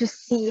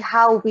see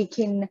how we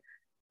can,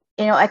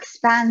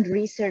 expand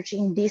research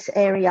in this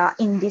area,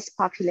 in this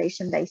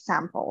population-based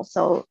sample.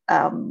 So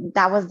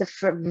that was the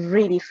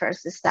really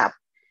first step.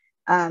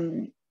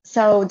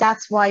 So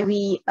that's why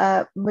we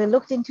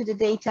looked into the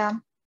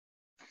data.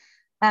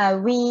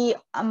 We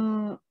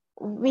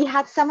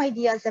had some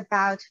ideas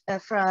about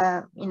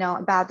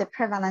about the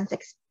prevalence,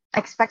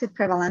 expected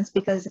prevalence,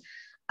 because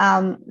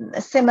a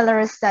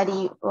similar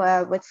study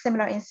with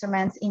similar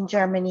instruments in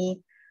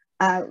Germany,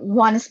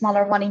 one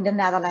smaller one in the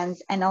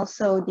Netherlands, and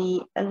also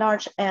the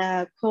large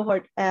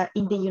cohort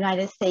in the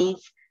United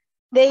States,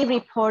 they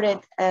reported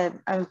a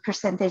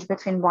percentage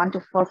between 1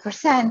 to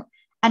 4%,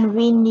 and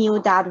we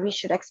knew that we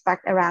should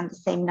expect around the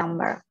same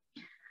number.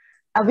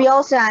 We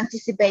also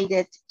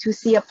anticipated to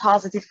see a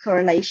positive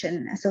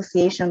correlation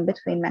association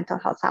between mental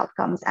health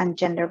outcomes and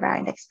gender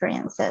variant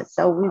experiences.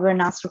 So we were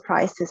not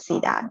surprised to see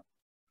that.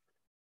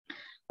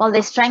 Well,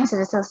 the strength of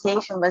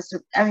association was,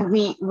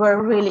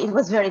 it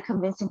was very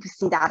convincing to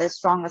see that a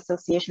strong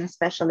association,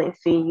 especially if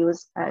we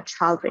use a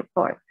child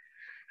report.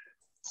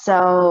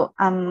 So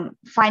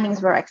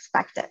findings were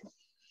expected.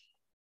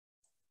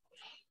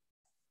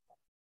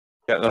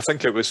 Yeah, and I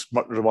think it was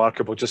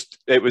remarkable.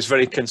 It was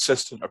very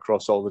consistent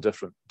across all the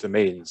different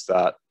domains.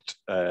 That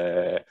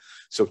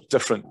so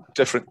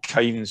different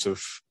kinds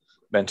of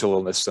mental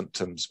illness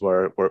symptoms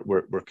were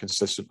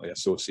consistently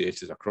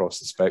associated across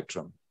the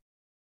spectrum.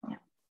 Yeah.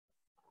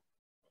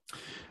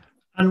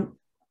 And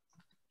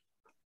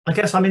I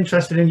guess I'm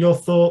interested in your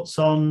thoughts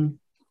on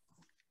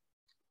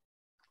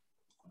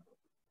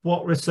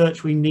what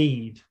research we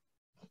need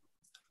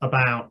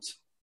about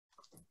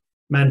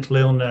mental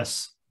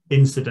illness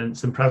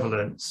incidence and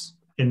prevalence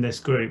in this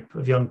group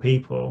of young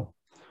people,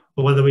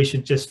 or whether we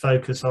should just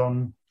focus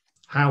on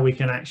how we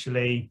can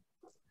actually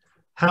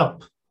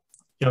help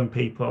young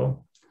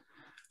people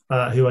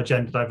who are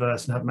gender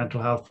diverse and have mental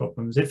health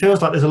problems. It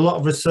feels like there's a lot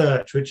of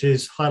research which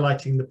is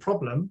highlighting the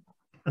problem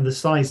and the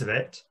size of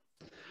it,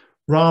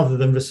 rather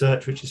than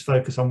research which is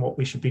focused on what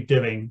we should be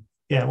doing.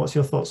 Yeah, what's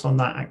your thoughts on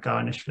that,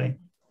 Akhgar, initially?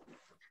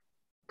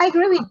 I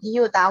agree with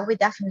you that we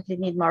definitely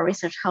need more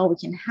research how we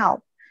can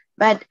help.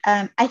 But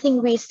I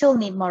think we still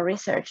need more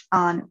research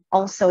on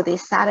also the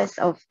status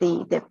of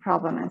the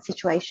problem and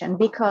situation,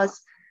 because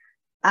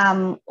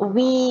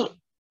we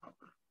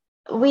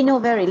know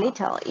very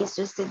little. It's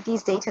just that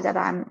these data that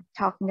I'm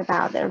talking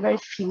about, there are very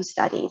few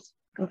studies,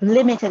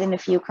 limited in a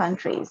few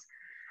countries.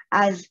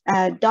 As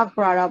Doug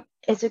brought up,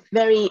 it's a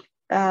very,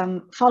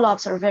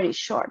 follow-ups are very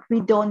short.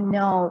 We don't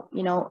know,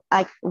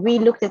 like we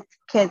looked at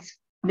kids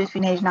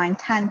between age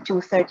 9-10 to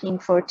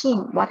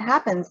 13-14, what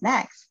happens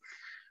next?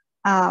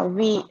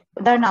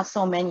 There are not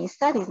so many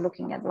studies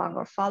looking at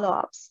longer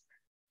follow-ups.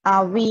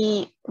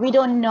 We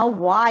don't know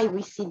why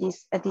we see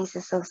these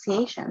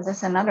associations.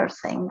 That's another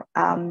thing.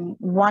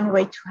 One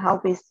way to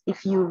help is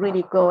if you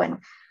really go and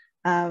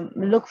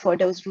look for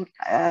those root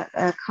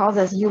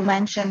causes. You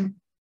mentioned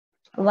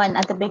one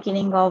at the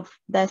beginning of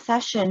the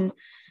session,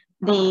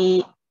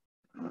 the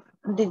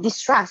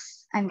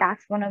distress, and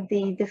that's one of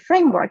the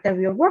framework that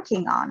we are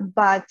working on.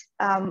 But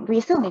we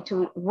still need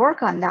to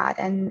work on that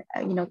and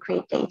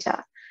create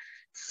data.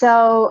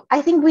 So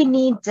I think we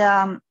need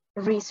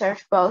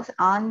research both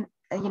on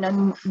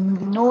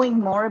knowing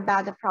more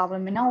about the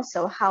problem and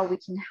also how we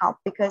can help,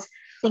 because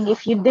I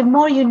think the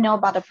more you know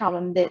about the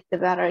problem, the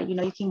better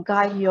you can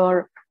guide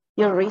your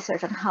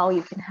research on how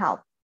you can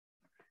help.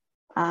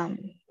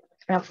 And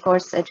of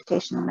course,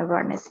 education and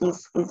awareness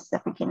is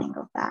the beginning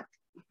of that.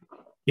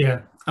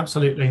 Yeah,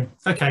 absolutely.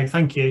 Okay,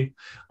 thank you.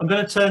 I'm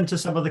going to turn to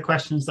some of the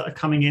questions that are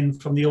coming in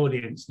from the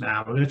audience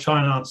now. We're going to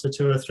try and answer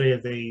 2 or 3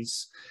 of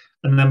these,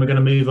 and then we're going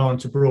to move on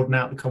to broaden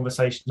out the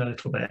conversation a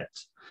little bit.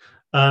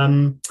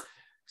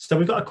 So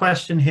we've got a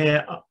question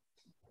here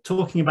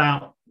talking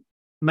about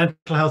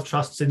mental health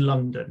trusts in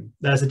London.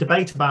 There's a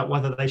debate about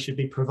whether they should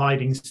be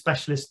providing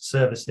specialist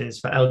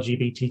services for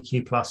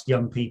LGBTQ+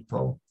 young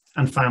people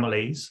and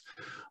families,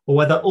 or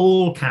whether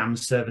all CAMHS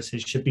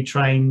services should be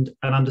trained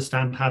and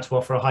understand how to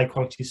offer a high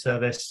quality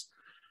service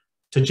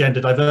to gender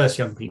diverse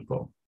young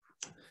people.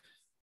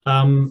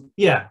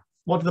 Yeah,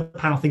 what do the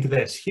panel think of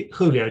this?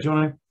 Julio, do you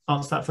want to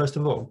answer that first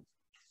of all?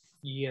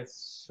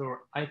 Yes,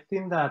 sure. I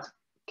think that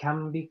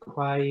can be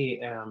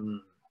quite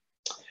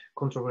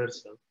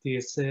controversial,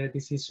 this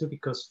issue,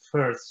 because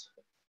first,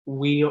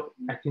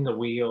 I think that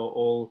we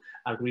all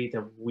agree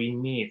that we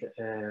need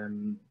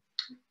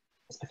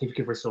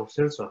specific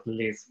resources, or at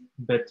least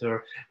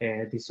better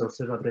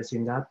resources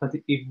addressing that. But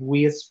if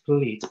we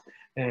split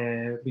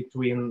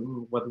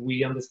between what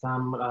we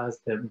understand as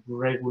the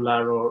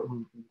regular or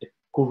the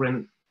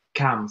current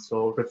CAMHS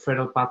or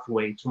referral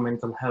pathway to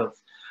mental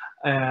health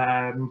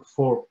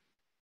for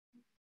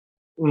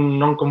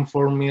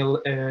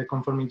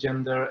non-conforming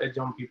gender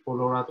young people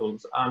or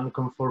adults, and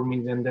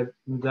conforming gender,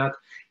 that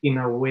in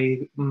a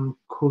way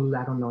could,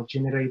 I don't know,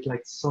 generate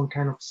like some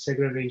kind of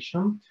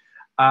segregation.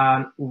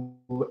 And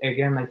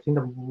again, I think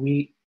that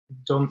we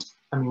can't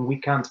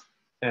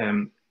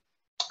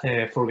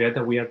forget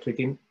that we are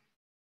treating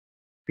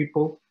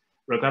people,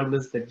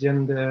 regardless the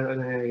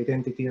gender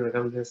identity,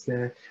 regardless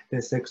the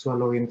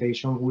sexual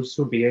orientation. We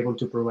should be able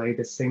to provide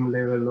the same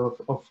level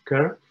of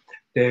care.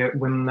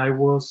 When I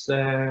was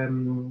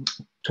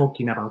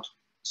talking about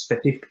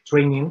specific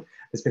training,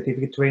 the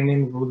specific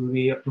training would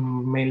be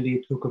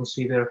mainly to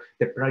consider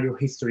the prior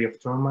history of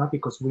trauma,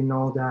 because we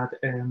know that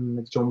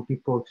young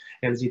people,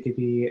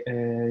 LGBT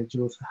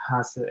youth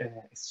has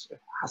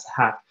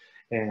had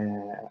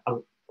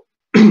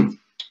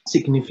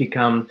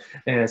significant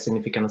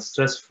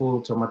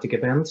stressful traumatic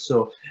events.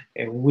 So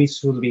we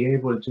should be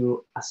able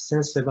to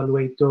assess,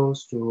 evaluate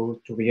those, to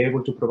be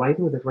able to provide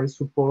with the right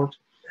support.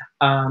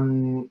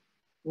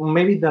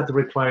 Maybe that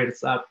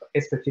requires a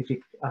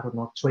specific, I don't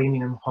know,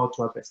 training on how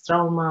to address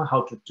trauma,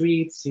 how to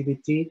treat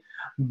CBT.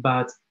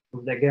 But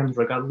again,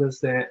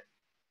 regardless the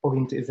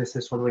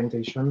sexual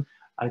orientation,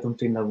 I don't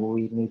think that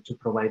we need to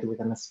provide with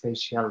a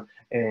special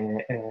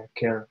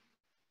care.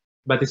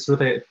 But it's true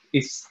that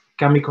it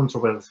can be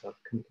controversial.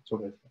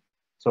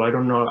 So I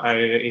don't know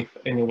if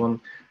anyone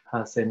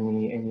has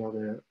any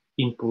other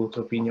input,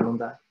 opinion on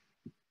that.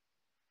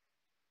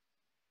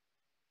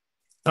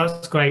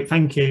 That's great,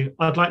 thank you.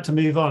 I'd like to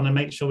move on and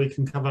make sure we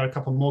can cover a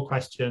couple more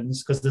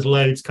questions, because there's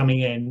loads coming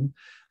in.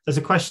 There's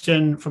a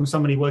question from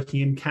somebody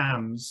working in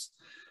CAMHS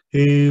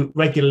who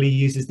regularly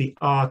uses the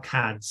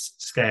RCADS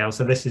scale.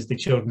 So this is the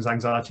Children's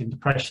Anxiety and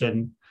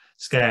Depression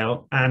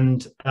scale.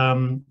 And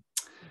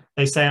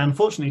they say,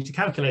 unfortunately, to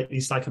calculate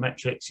these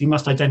psychometrics, you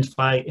must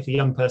identify if a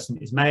young person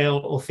is male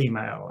or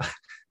female,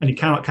 and you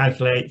cannot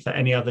calculate for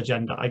any other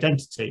gender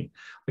identity.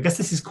 I guess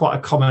this is quite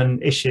a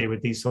common issue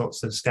with these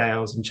sorts of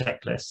scales and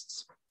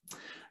checklists.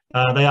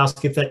 They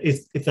ask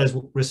if there's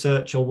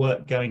research or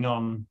work going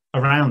on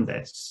around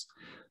this.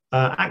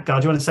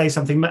 Akhgar, do you want to say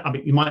something? I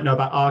mean, you might know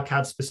about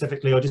RCAD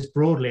specifically, or just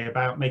broadly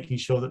about making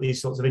sure that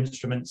these sorts of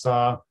instruments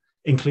are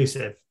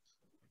inclusive.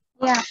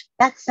 Yeah,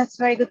 that's a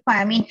very good point.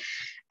 I mean,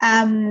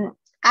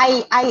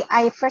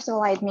 I first of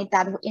all, I admit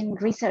that in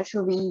research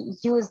we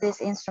use these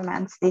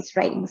instruments, these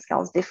rating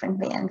scales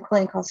differently in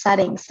clinical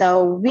settings.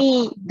 So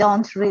we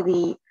don't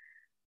really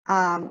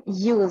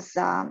use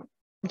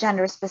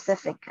gender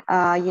specific,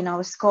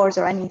 scores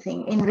or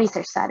anything in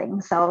research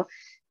settings. So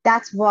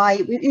that's why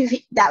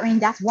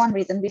that's one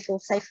reason we feel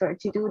safer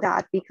to do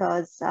that,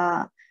 because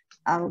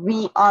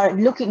we are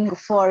looking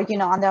for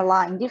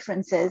underlying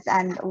differences,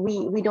 and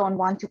we don't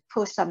want to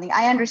push something.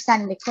 I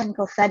understand in the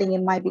clinical setting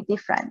it might be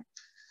different.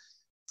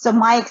 So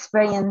my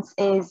experience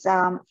is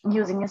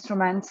using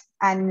instruments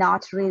and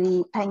not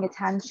really paying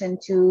attention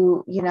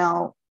to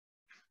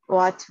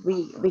what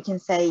we can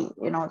say,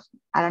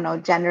 I don't know,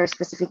 gender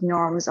specific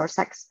norms or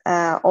sex,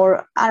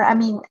 or I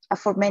mean,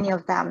 for many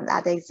of them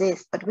that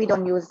exist, but we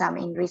don't use them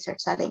in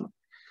research setting.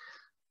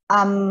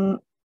 I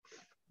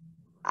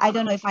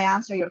don't know if I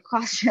answer your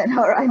question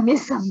or I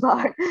missed some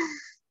part.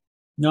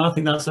 No, I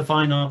think that's a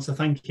fine answer.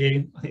 Thank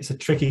you. I think it's a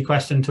tricky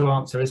question to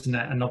answer, isn't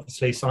it? And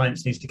obviously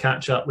science needs to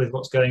catch up with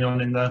what's going on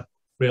in the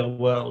real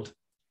world.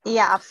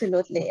 Yeah,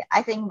 absolutely.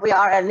 I think we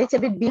are a little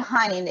bit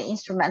behind in the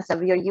instruments that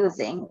we are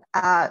using.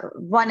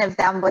 One of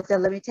them was the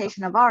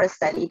limitation of our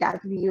study,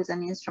 that we use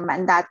an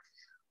instrument that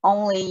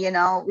only,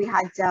 we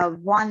had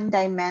one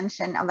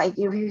dimension of, like,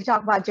 if you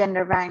talk about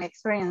gender varying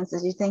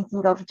experiences, you're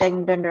thinking of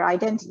gender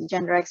identity,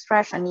 gender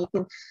expression, you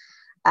can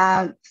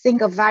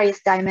think of various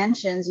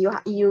dimensions.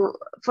 You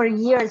for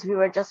years we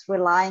were just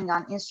relying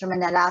on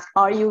instrument that ask,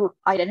 are you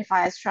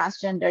identify as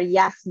transgender?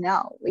 Yes,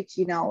 no, which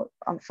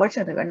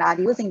unfortunately we're not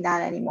using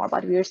that anymore,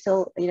 but we're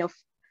still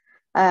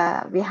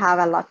we have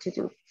a lot to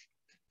do.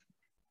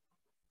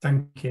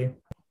 Thank you.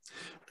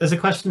 There's a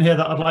question here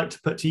that I'd like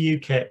to put to you,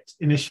 Kit,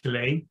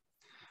 initially,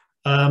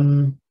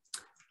 and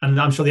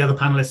I'm sure the other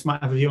panelists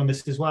might have a view on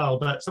this as well,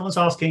 but someone's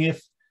asking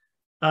if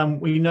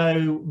we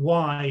know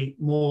why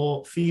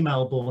more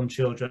female-born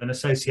children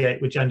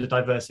associate with gender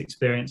diverse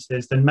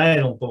experiences than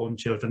male-born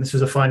children. This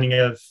was a finding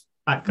of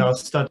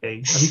Akhgar's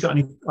study. Have you got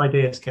any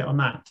ideas, Kit, on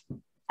that?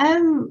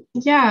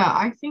 Yeah,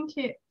 I think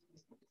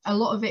a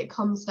lot of it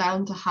comes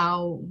down to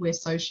how we're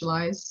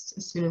socialized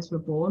as soon as we're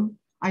born.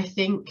 I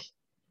think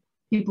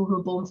people who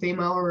are born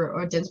female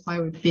or identify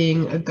with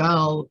being a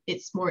girl,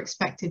 it's more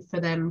expected for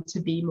them to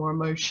be more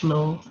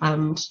emotional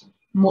and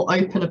more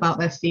open about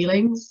their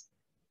feelings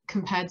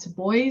compared to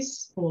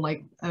boys or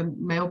like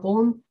male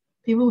born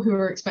people who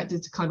are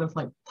expected to kind of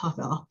like puff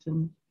it up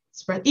and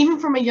spread, even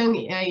from a young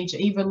age,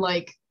 even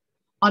like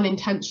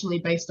unintentionally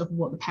based off of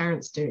what the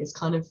parents do. It's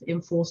kind of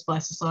enforced by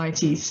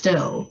society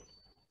still.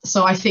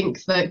 So I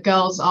think that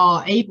girls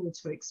are able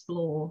to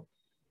explore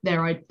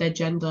their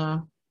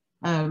gender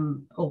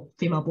or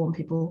female-born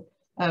people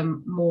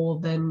more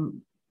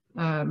than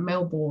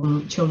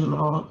male-born children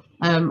are.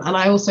 And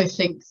I also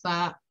think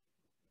that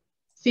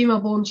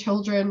female-born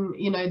children,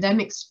 you know, them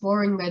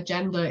exploring their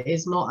gender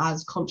is not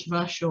as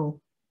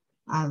controversial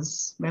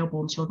as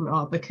male-born children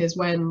are, because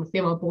when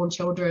female-born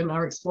children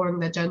are exploring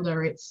their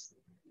gender, it's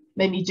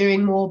maybe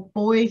doing more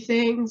boy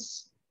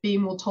things,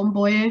 being more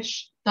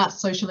tomboyish.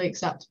 That's socially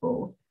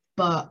acceptable.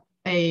 But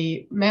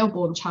a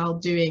male-born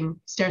child doing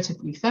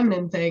stereotypically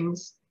feminine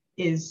things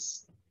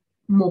is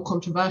more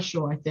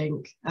controversial, I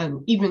think.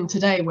 And even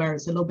today, where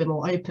it's a little bit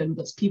more open,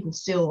 but people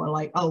still are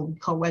like, oh,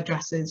 can't wear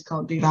dresses,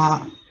 can't do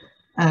that.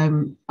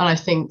 And I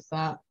think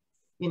that,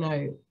 you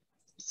know,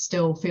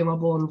 still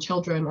female-born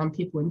children and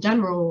people in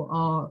general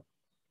are,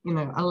 you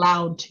know,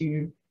 allowed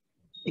to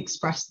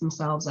express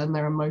themselves and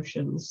their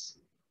emotions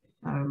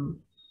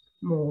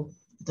more,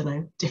 I don't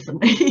know,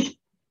 differently.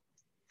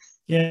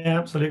 Yeah,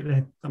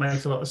 absolutely. That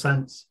makes a lot of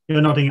sense.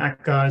 You're nodding,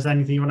 Akhgar. Is there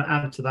anything you want to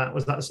add to that?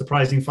 Was that a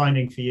surprising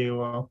finding for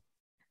you? Or?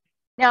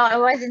 No, it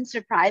wasn't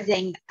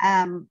surprising.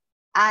 I mean,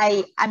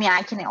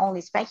 I can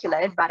only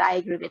speculate, but I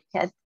agree with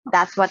Ted.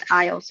 That's what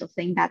I also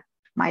think that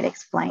might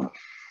explain.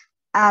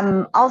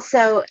 I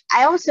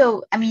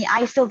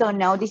still don't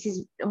know. This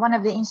is one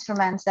of the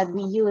instruments that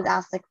we use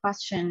as the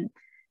question,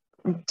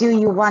 do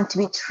you want to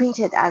be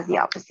treated as the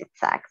opposite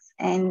sex?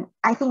 And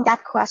I think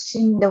that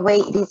question, the way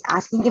it is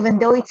asking, even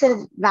though it's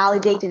a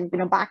validated, you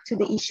know, back to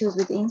the issues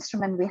with the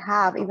instrument we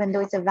have, even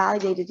though it's a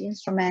validated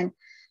instrument,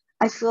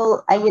 I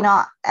feel, I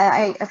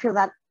feel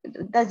that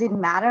does it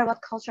matter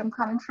what culture I'm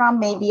coming from?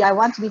 Maybe I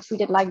want to be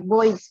treated like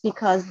boys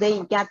because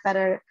they get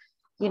better,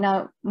 you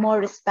know, more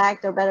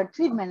respect or better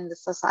treatment in the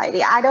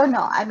society. I don't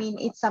know. I mean,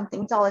 it's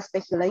all a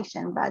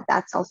speculation, but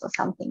that's also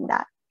something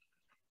that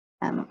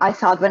I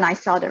thought when I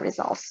saw the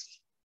results.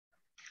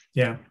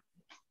 Yeah.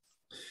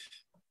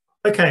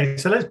 Okay,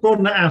 so let's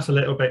broaden it out a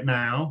little bit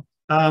now.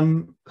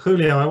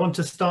 Julio, I want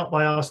to start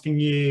by asking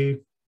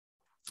you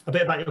a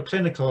bit about your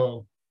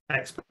clinical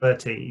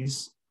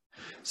expertise.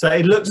 So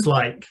it looks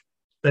like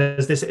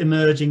there's this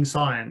emerging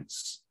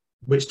science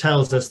which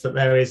tells us that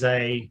there is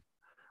a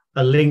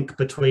link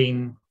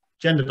between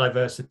gender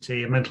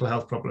diversity and mental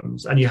health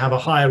problems, and you have a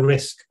higher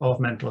risk of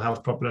mental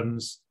health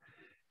problems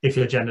if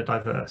you're gender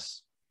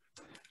diverse.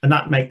 And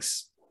that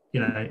makes, you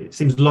know, it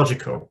seems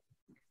logical.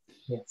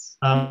 Yes.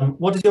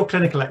 What does your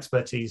clinical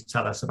expertise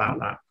tell us about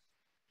that?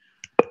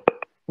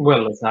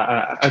 Well,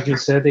 as you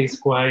said, it's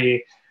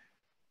quite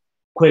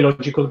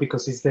logical,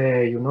 because it's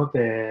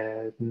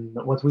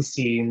what we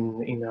see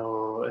in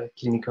our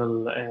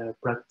clinical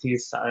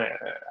practice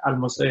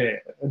almost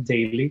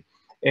daily.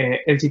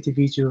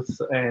 LGTB youth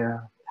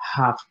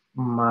have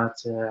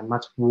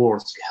much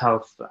worse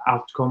health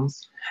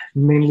outcomes,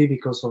 mainly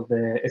because of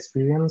the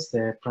experience,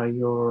 the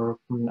prior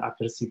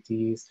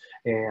adversities,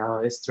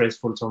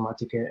 stressful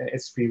traumatic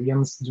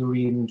experience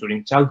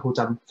during childhood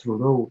and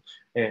throughout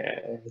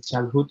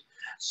childhood.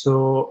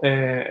 So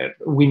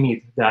we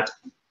need that.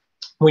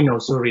 We know,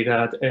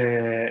 that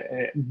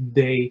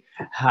they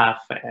have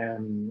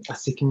a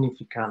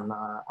significant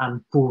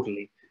and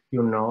poorly,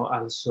 you know,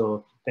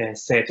 also a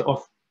set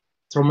of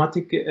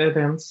traumatic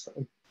events,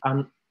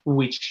 and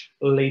which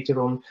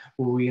later on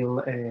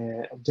will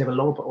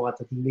develop, or at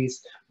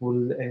least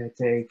will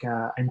take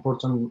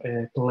important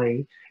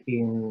play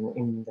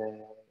in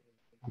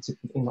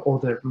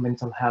other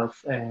mental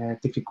health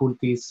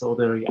difficulties,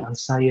 other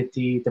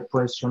anxiety,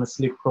 depression,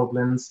 sleep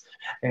problems,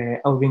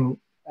 even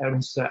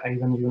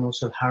you know,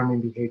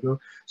 self-harming behavior.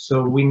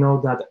 So we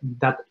know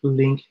that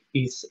link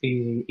is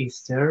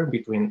there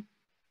between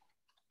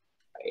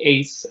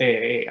AIDS,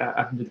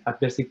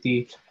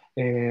 adversity,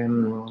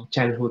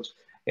 childhood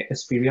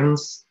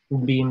experience,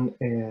 being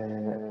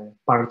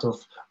part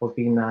of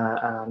being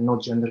a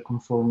not gender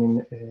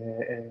conforming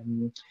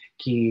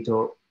kid,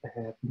 or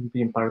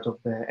being part of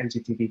the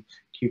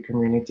LGBTQ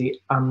community,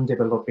 and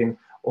developing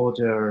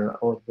other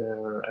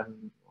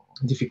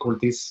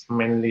difficulties,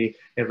 mainly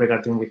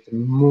regarding with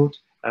mood,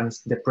 and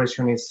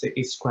depression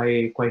is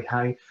quite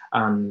high,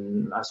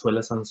 and as well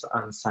as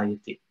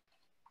anxiety.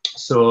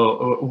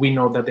 So we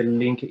know that the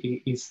link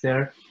is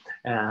there,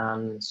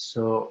 and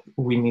so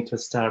we need to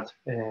start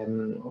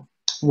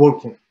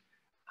working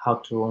how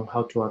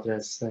to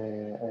address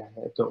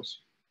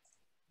those.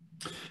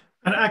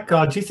 And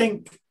Akhgar, do you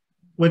think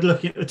we're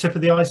looking at the tip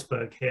of the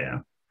iceberg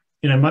here?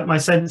 You know, my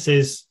sense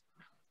is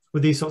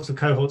with these sorts of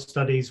cohort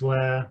studies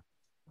where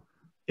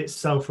it's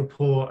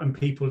self-report and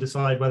people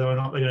decide whether or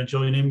not they're going to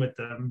join in with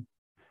them,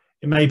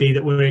 it may be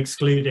that we're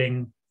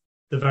excluding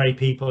the very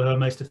people who are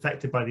most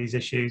affected by these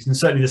issues. And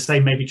certainly the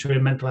same may be true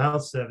in mental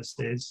health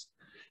services.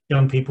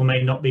 Young people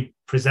may not be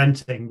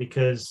presenting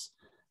because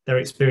they're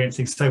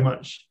experiencing so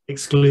much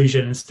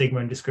exclusion and stigma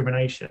and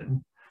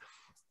discrimination.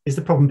 Is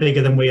the problem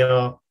bigger than we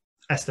are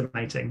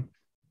estimating?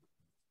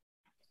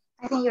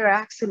 I think you're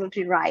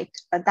absolutely right,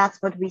 but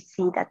that's what we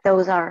see, that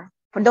those are,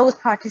 for those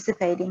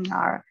participating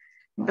are,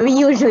 we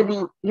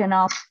usually,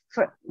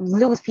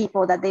 lose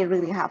people that they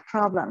really have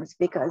problems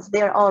because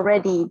they're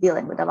already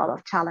dealing with a lot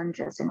of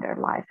challenges in their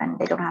life and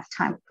they don't have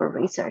time for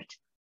research.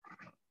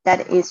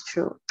 That is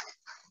true.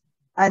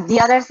 The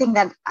other thing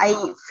that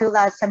I feel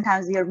that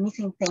sometimes we are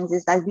missing things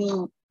is that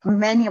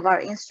many of our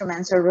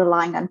instruments are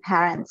relying on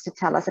parents to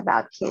tell us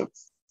about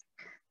kids.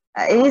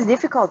 It is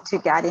difficult to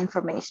get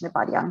information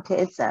about young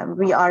kids.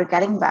 We are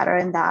getting better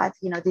in that,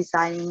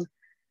 designing,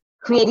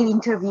 creating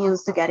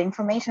interviews to get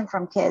information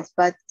from kids,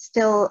 but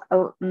still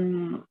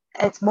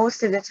it's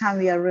most of the time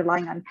we are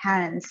relying on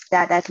parents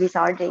that at least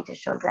our data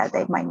shows that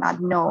they might not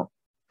know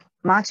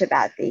much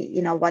about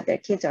what their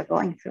kids are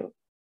going through.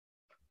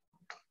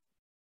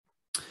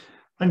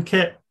 And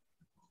Kit,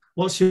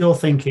 what's your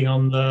thinking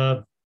on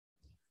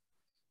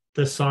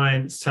the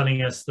science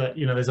telling us that,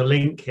 there's a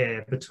link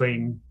here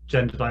between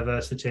gender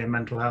diversity and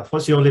mental health?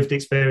 What's your lived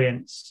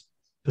experience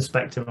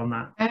perspective on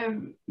that?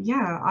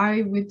 Yeah,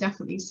 I would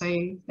definitely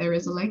say there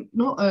is a link,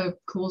 not a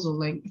causal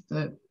link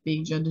that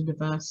being gender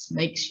diverse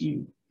makes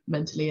you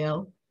mentally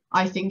ill.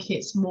 I think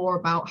it's more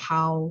about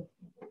how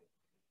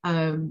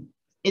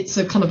it's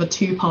a kind of a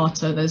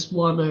two-parter. There's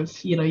one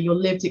of, your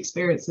lived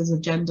experience as a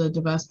gender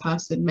diverse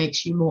person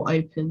makes you more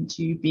open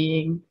to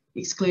being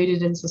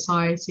excluded in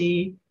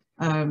society,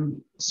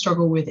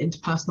 struggle with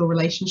interpersonal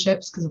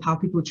relationships because of how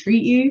people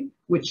treat you,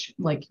 which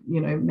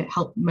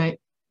may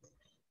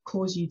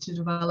cause you to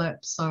develop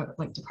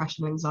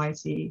depression,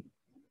 anxiety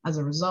as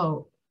a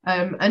result.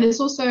 And it's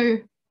also,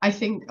 I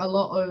think, a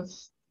lot of,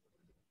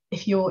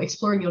 if you're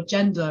exploring your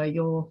gender,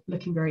 you're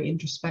looking very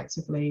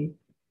introspectively.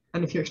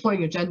 And if you're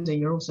exploring your gender,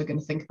 you're also going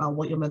to think about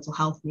what your mental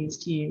health means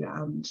to you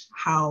and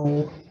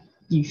how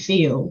you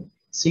feel.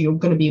 So you're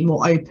going to be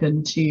more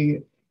open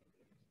to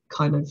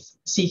kind of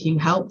seeking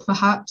help,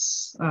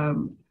 perhaps,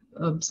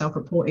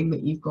 self-reporting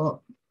that you've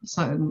got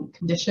certain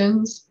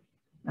conditions.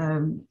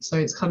 So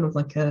it's kind of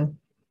like a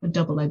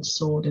double-edged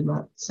sword in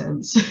that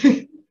sense.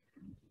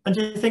 And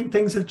do you think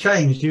things have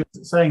changed? You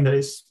were saying that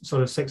it's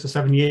sort of 6 or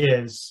 7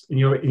 years in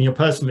your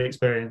personal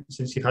experience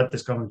since you've had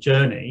this kind of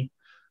journey.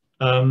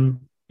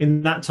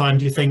 In that time,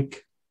 do you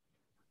think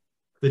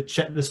the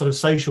sort of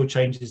social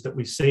changes that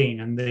we've seen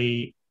and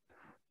the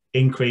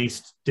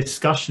increased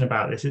discussion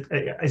about this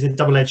is a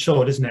double-edged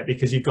sword, isn't it?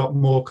 Because you've got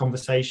more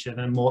conversation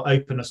and more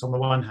openness on the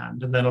one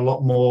hand, and then a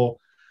lot more,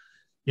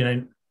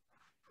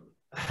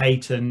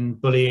 hate and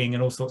bullying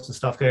and all sorts of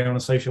stuff going on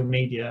social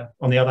media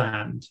on the other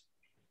hand.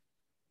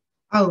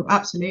 Oh,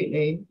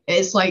 absolutely.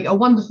 It's like a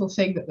wonderful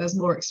thing that there's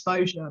more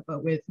exposure,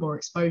 but with more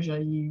exposure,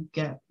 you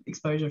get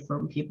exposure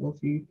from people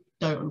who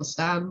don't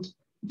understand,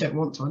 don't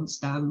want to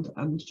understand,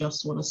 and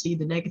just want to see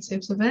the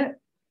negatives of it.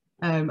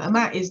 And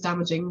that is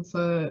damaging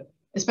for,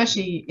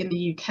 especially in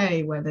the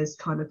UK, where there's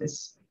kind of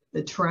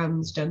the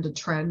transgender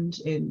trend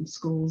in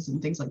schools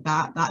and things like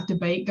that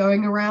debate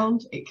going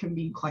around. It can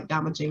be quite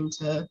damaging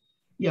to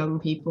young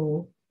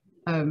people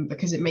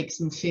because it makes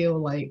them feel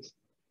like,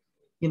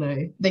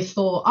 they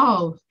thought,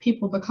 oh,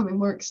 people becoming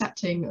more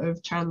accepting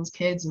of trans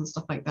kids and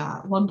stuff like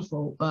that,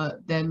 wonderful.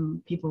 But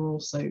then people are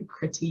also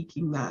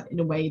critiquing that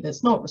in a way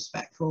that's not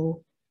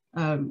respectful.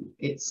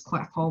 It's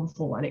quite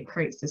harmful, and it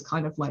creates this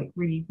kind of like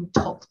really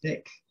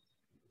toxic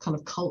kind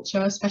of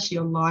culture, especially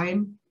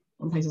online,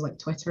 on places like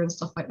Twitter and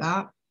stuff like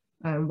that,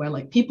 where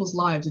like people's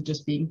lives are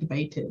just being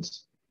debated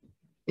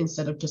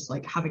instead of just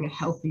like having a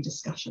healthy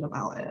discussion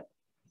about it.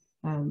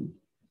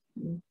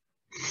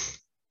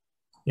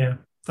 Yeah,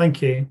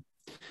 thank you.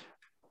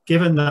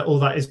 Given that all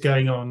that is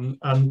going on,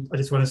 I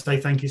just want to say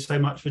thank you so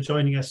much for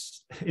joining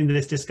us in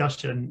this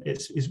discussion.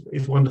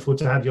 It's wonderful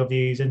to have your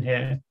views in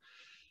here.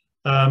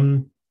 I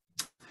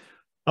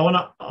want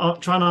to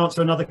try and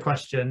answer another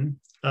question.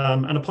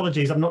 And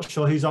apologies, I'm not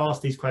sure who's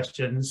asked these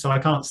questions, so I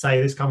can't say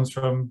this comes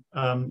from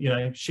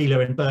Sheila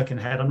in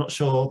Birkenhead. I'm not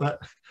sure,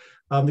 but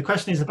the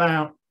question is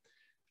about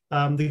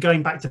the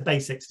going back to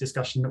basics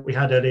discussion that we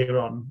had earlier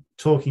on,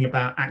 talking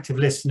about active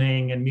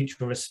listening and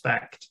mutual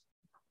respect.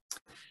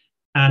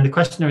 And the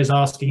questioner is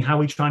asking how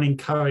we try and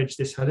encourage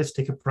this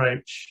holistic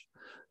approach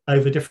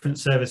over different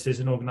services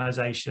and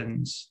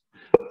organisations.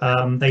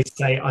 They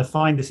say, I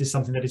find this is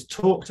something that is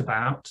talked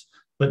about,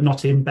 but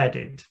not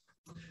embedded.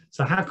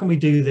 So how can we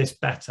do this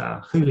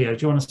better? Julio,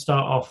 do you want to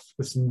start off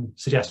with some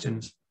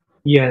suggestions?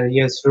 Yeah,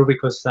 yes, true,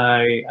 because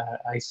I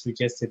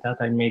suggested that,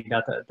 I made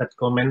that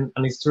comment,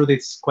 and it's true that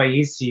it's quite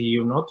easy,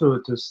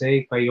 to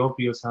say, quite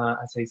obvious,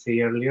 as I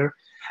say earlier,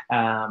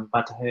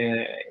 but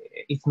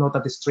it's not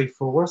that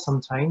straightforward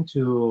sometimes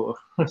to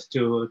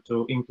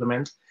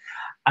implement.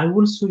 I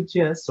will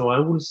suggest, or I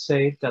will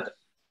say that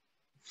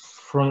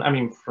from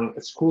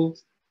school,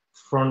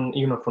 from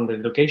the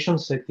education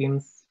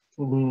settings,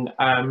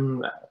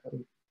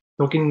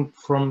 talking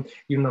from,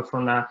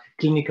 from a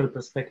clinical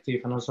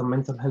perspective and also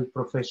mental health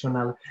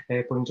professional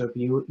point of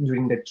view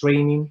during the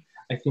training,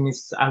 I think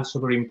it's also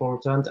very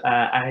important.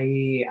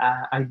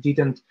 I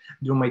didn't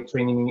do my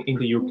training in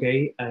the UK,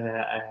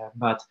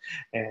 but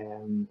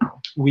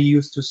we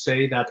used to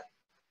say that,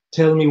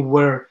 tell me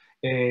where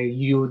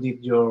you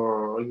did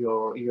your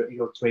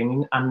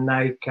training, and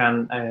I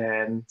can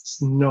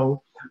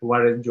know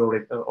what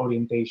your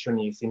orientation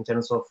is in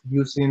terms of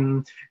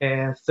using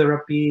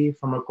therapy,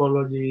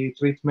 pharmacology,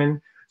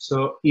 treatment.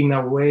 So in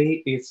a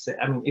way, it's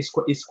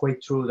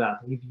quite true that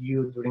if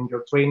you, during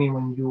your training,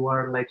 when you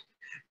are like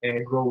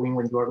growing,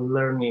 when you are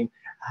learning,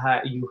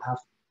 you have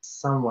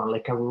someone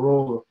like a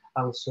role,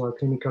 also a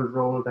clinical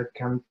role that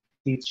can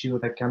teach you,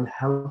 that can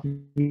help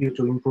you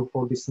to improve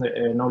all this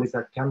knowledge,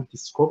 that can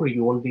discover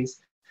you all this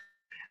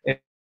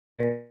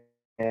in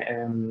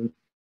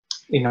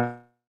a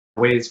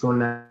way. It's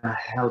gonna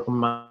help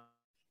much.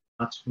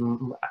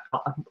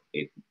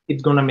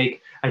 It's gonna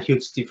make a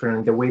huge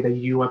difference, the way that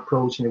you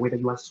approach, in the way that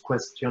you ask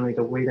questions, in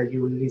the way that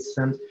you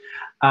listen.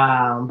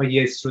 But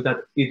yes, it's true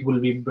that it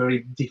will be very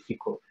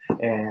difficult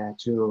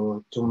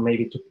to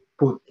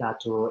put that,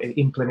 to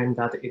implement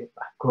that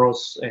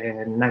across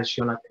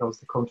nation, across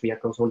the country,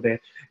 across all the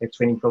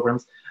training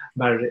programs.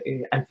 But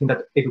I think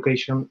that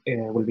education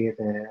will be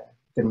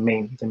the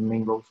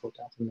main role for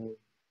that.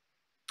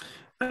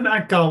 And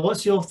Akhgar,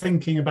 what's your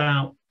thinking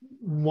about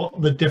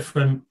what the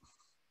different?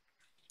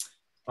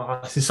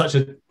 This is such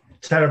a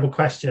terrible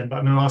question, but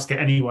I'm going to ask it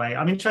anyway.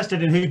 I'm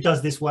interested in who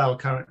does this well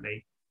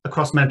currently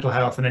across mental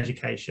health and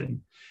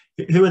education.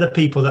 Who are the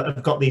people that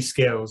have got these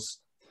skills?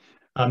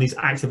 These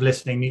active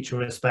listening, mutual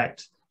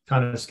respect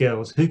kind of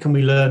skills. Who can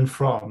we learn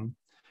from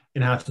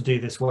in how to do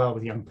this well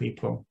with young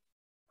people?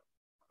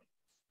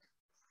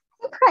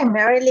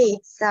 Primarily,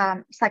 it's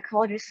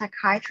psychologists,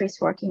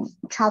 psychiatrists working,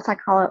 child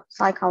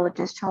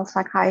psychologists, child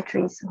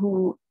psychiatrists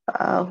who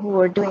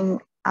are doing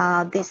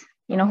this,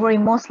 who are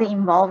mostly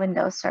involved in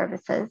those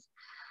services.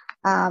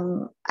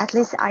 At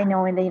least I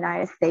know in the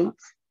United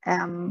States.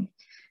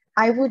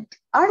 I would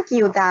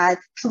argue that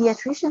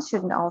pediatricians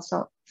should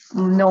also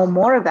know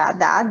more about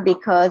that,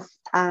 because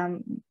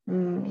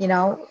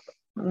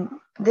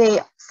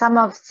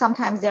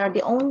sometimes they are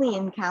the only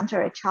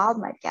encounter a child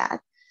might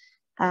get,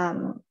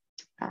 and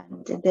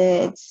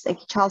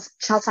child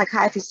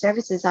psychiatry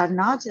services are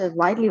not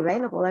widely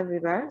available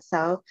everywhere.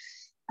 So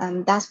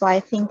that's why I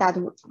think that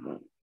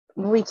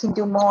we can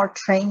do more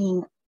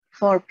training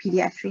for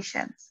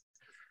pediatricians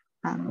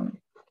in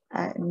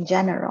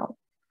general.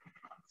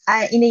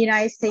 In the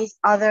United States,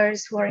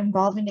 others who are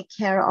involved in the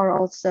care are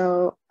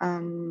also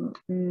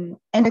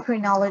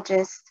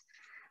endocrinologists,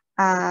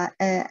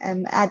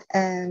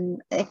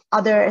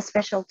 other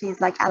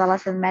specialties like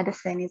adolescent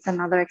medicine is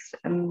another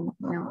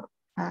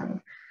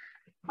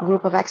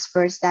group of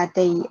experts that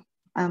they,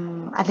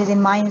 at least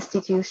in my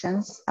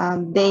institutions,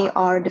 they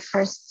are the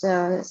first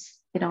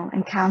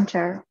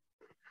encounter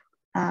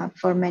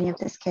for many of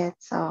these kids.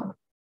 So,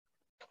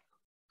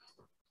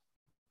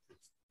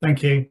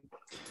 thank you.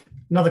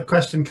 Another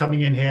question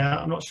coming in here.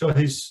 I'm not sure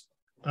who's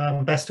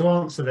best to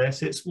answer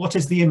this. It's, what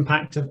is the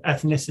impact of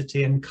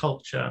ethnicity and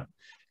culture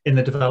in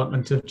the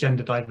development of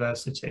gender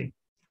diversity?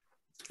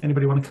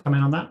 Anybody want to come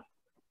in on that?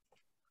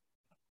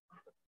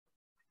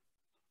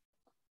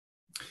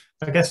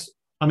 I guess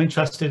I'm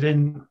interested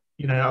in,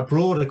 a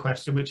broader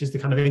question, which is the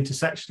kind of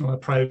intersectional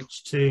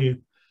approach to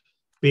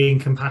being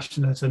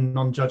compassionate and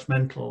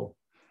non-judgmental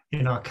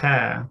in our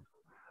care.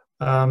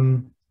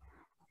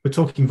 We're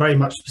talking very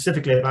much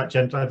specifically about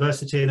gender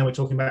diversity, and then we're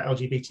talking about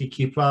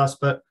LGBTQ+,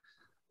 but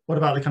what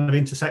about the kind of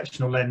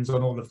intersectional lens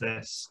on all of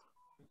this?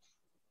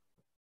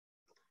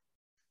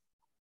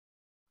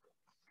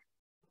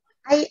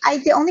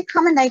 The only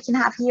comment I can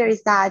have here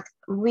is that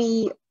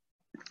we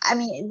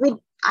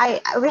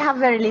have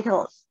very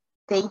little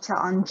data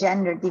on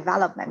gender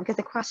development, because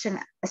the question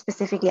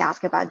specifically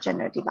asked about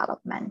gender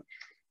development.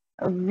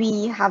 Our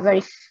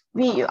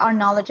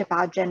knowledge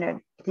about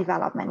gender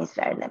development is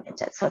very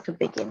limited, so to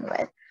begin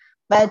with.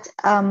 But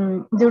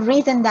the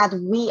reason that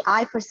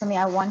I personally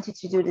wanted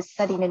to do this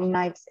study in the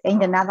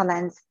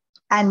Netherlands,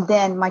 and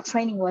then my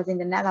training was in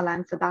the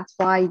Netherlands, so that's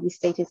why this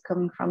data is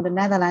coming from the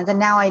Netherlands, and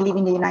now I live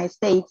in the United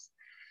States.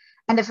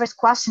 And the first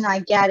question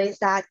I get is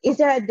that, is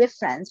there a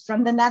difference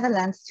from the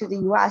Netherlands to the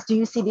US? Do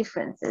you see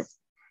differences?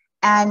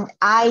 And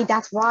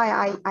that's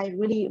why I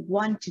really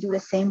want to do the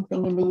same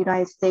thing in the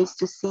United States,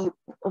 to see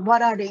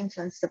what are the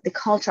influences of the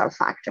cultural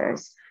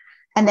factors.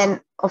 And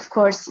then, of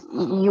course,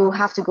 you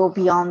have to go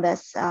beyond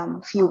this.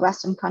 Few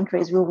Western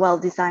countries with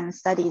well-designed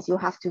studies, you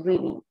have to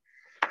really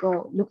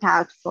go look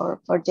out for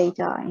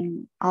data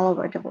in all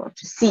over the world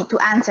to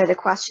answer the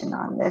question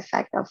on the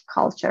effect of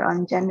culture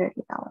on gender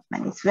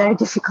development. It's a very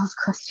difficult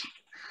question.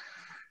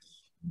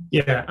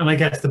 Yeah, and I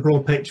guess the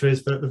broad picture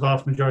is that the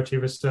vast majority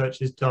of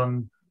research is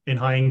done in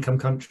high-income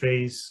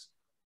countries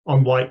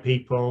on white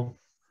people.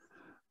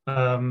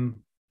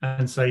 And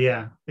so,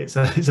 yeah, it's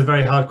a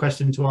very hard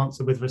question to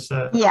answer with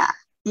research. Yeah.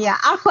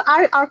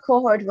 Our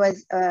cohort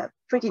was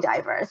pretty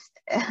diverse.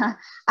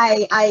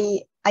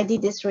 I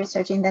did this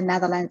research in the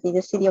Netherlands, in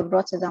the city of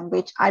Rotterdam,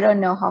 which I don't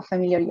know how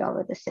familiar you are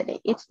with the city.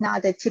 It's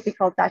not the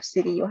typical Dutch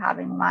city you have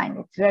in mind.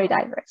 It's very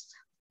diverse.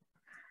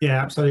 Yeah,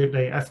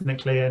 absolutely.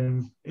 Ethnically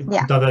and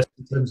diverse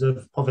in terms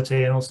of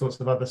poverty and all sorts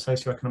of other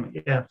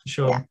socioeconomic. Yeah, for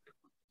sure. Yeah.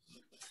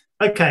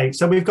 Okay,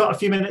 so we've got a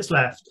few minutes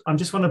left. I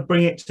just want to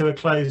bring it to a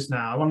close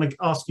now. I want to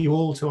ask you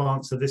all to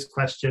answer this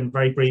question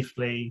very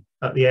briefly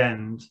at the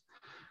end.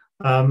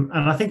 And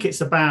I think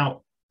it's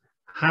about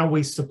how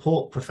we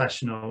support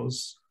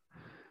professionals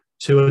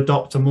to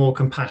adopt a more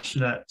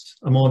compassionate,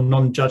 a more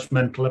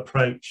non-judgmental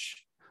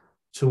approach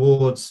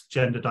towards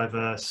gender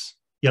diverse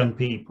young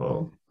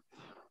people.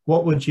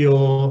 What would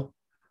your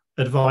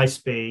advice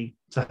be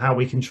to how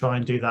we can try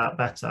and do that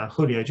better?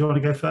 Julio, do you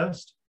want to go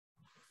first?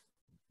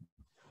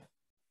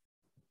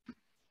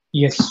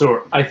 Yes,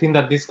 sure. I think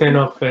that this kind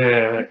of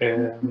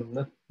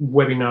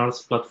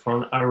webinars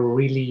platform are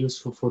really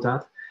useful for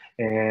that.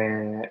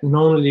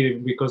 Not only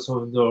because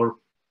of their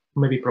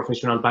maybe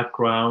professional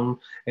background,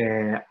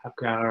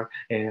 Akhgar,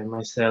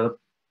 myself,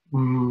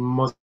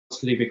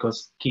 mostly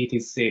because Kit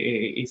is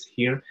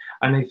here,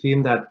 and I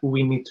think that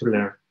we need to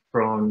learn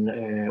from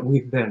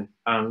with them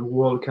and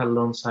walk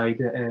alongside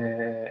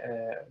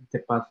the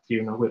path,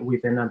 you know,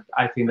 with them. And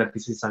I think that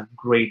this is a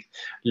great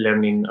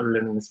learning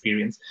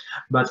experience.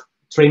 But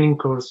training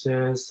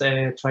courses,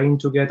 trying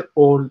to get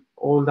all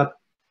that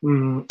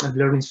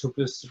learning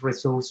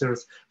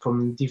resources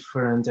from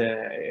different,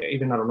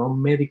 even, I don't know,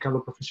 medical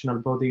or professional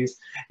bodies.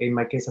 In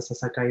my case, as a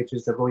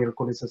psychiatrist, the Royal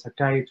College of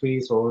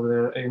Psychiatrists,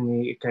 or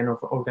any kind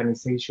of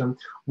organization,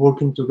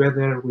 working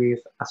together with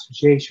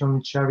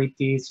association,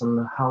 charities,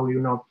 on how, you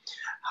know,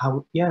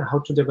 how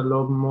to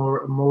develop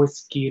more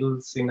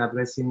skills in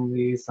addressing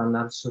this, and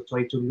also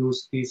try to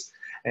lose this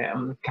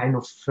kind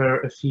of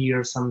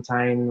fear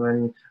sometimes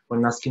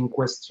when asking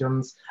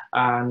questions.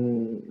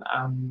 And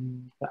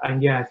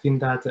yeah, I think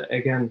that,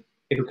 again,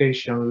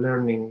 education,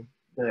 learning,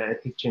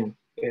 teaching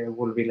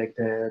will be like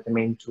the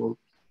main tool.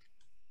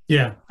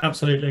 Yeah,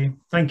 absolutely.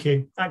 Thank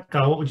you.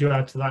 Akhgar, what would you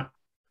add to that?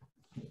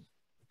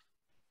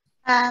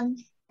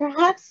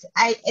 Perhaps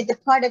the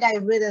part that I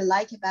really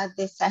like about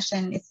this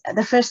session is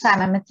the first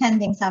time I'm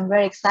attending, so I'm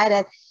very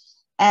excited.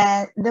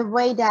 And the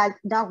way that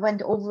Doug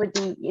went over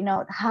the, you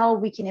know, how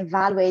we can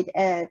evaluate,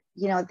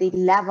 you know, the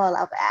level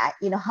of,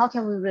 you know, how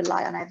can we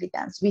rely on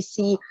evidence? We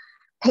see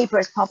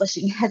papers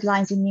publishing,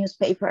 headlines in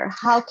newspaper.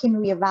 How can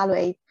we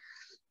evaluate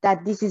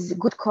that this is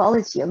good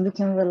quality and we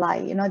can rely?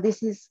 You know,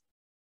 this is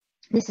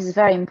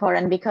very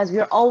important, because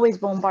we're always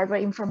bombarded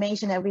with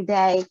information every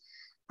day,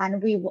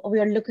 and we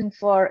are looking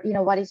for, you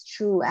know, what is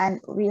true, and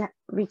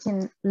we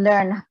can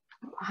learn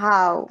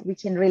how we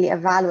can really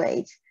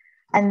evaluate.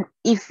 And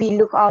if we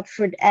look out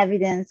for the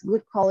evidence,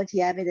 good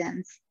quality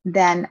evidence,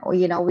 then,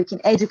 you know, we can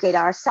educate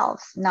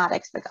ourselves, not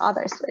expect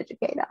others to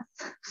educate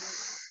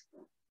us.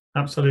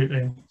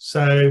 Absolutely.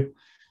 So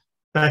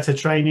better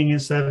training in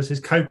services,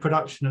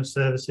 co-production of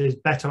services,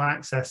 better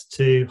access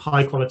to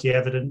high quality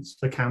evidence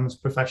for CAMHS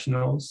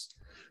professionals.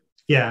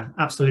 Yeah,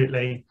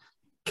 absolutely.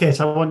 Kit,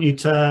 I'll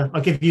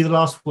give you the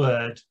last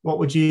word. What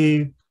would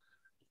you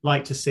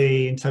like to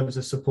see in terms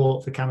of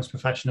support for CAMHS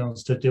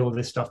professionals to do all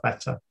this stuff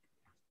better?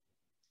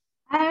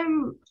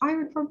 I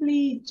would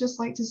probably just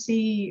like to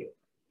see,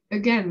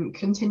 again,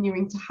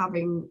 continuing to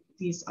having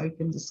these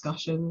open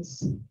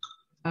discussions,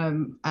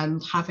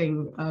 and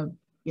having a,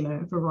 you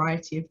know,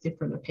 variety of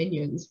different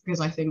opinions,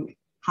 because I think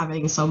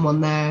having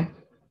someone there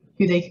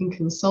who they can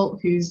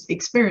consult, who's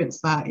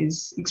experienced that,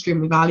 is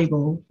extremely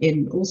valuable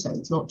in all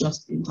sense, not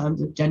just in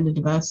terms of gender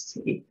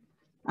diversity.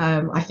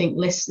 I think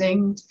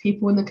listening to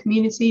people in the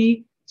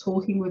community,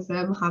 talking with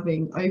them,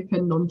 having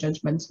open,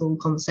 non-judgmental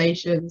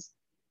conversations,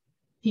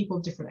 people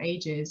of different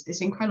ages, is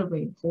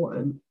incredibly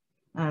important.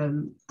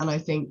 And I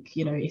think,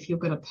 you know, if you're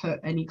going to put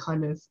any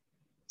kind of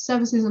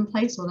services in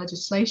place or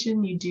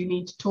legislation, you do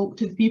need to talk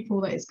to the people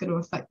that it's going to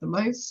affect the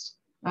most.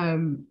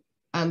 And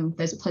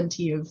there's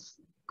plenty of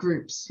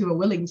groups who are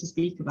willing to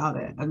speak about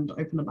it and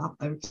open about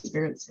their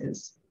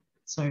experiences.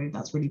 So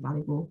that's really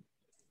valuable.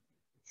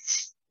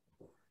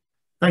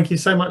 Thank you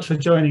so much for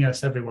joining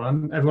us,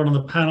 everyone. Everyone on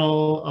the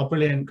panel, our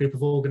brilliant group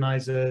of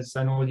organisers,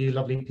 and all you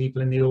lovely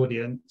people in the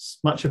audience.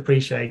 Much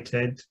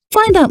appreciated.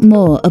 Find out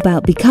more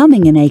about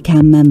becoming an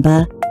ACAM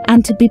member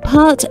and to be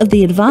part of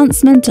the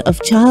advancement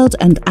of child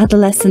and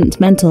adolescent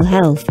mental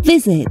health.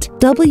 Visit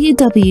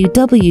www.acamh.org.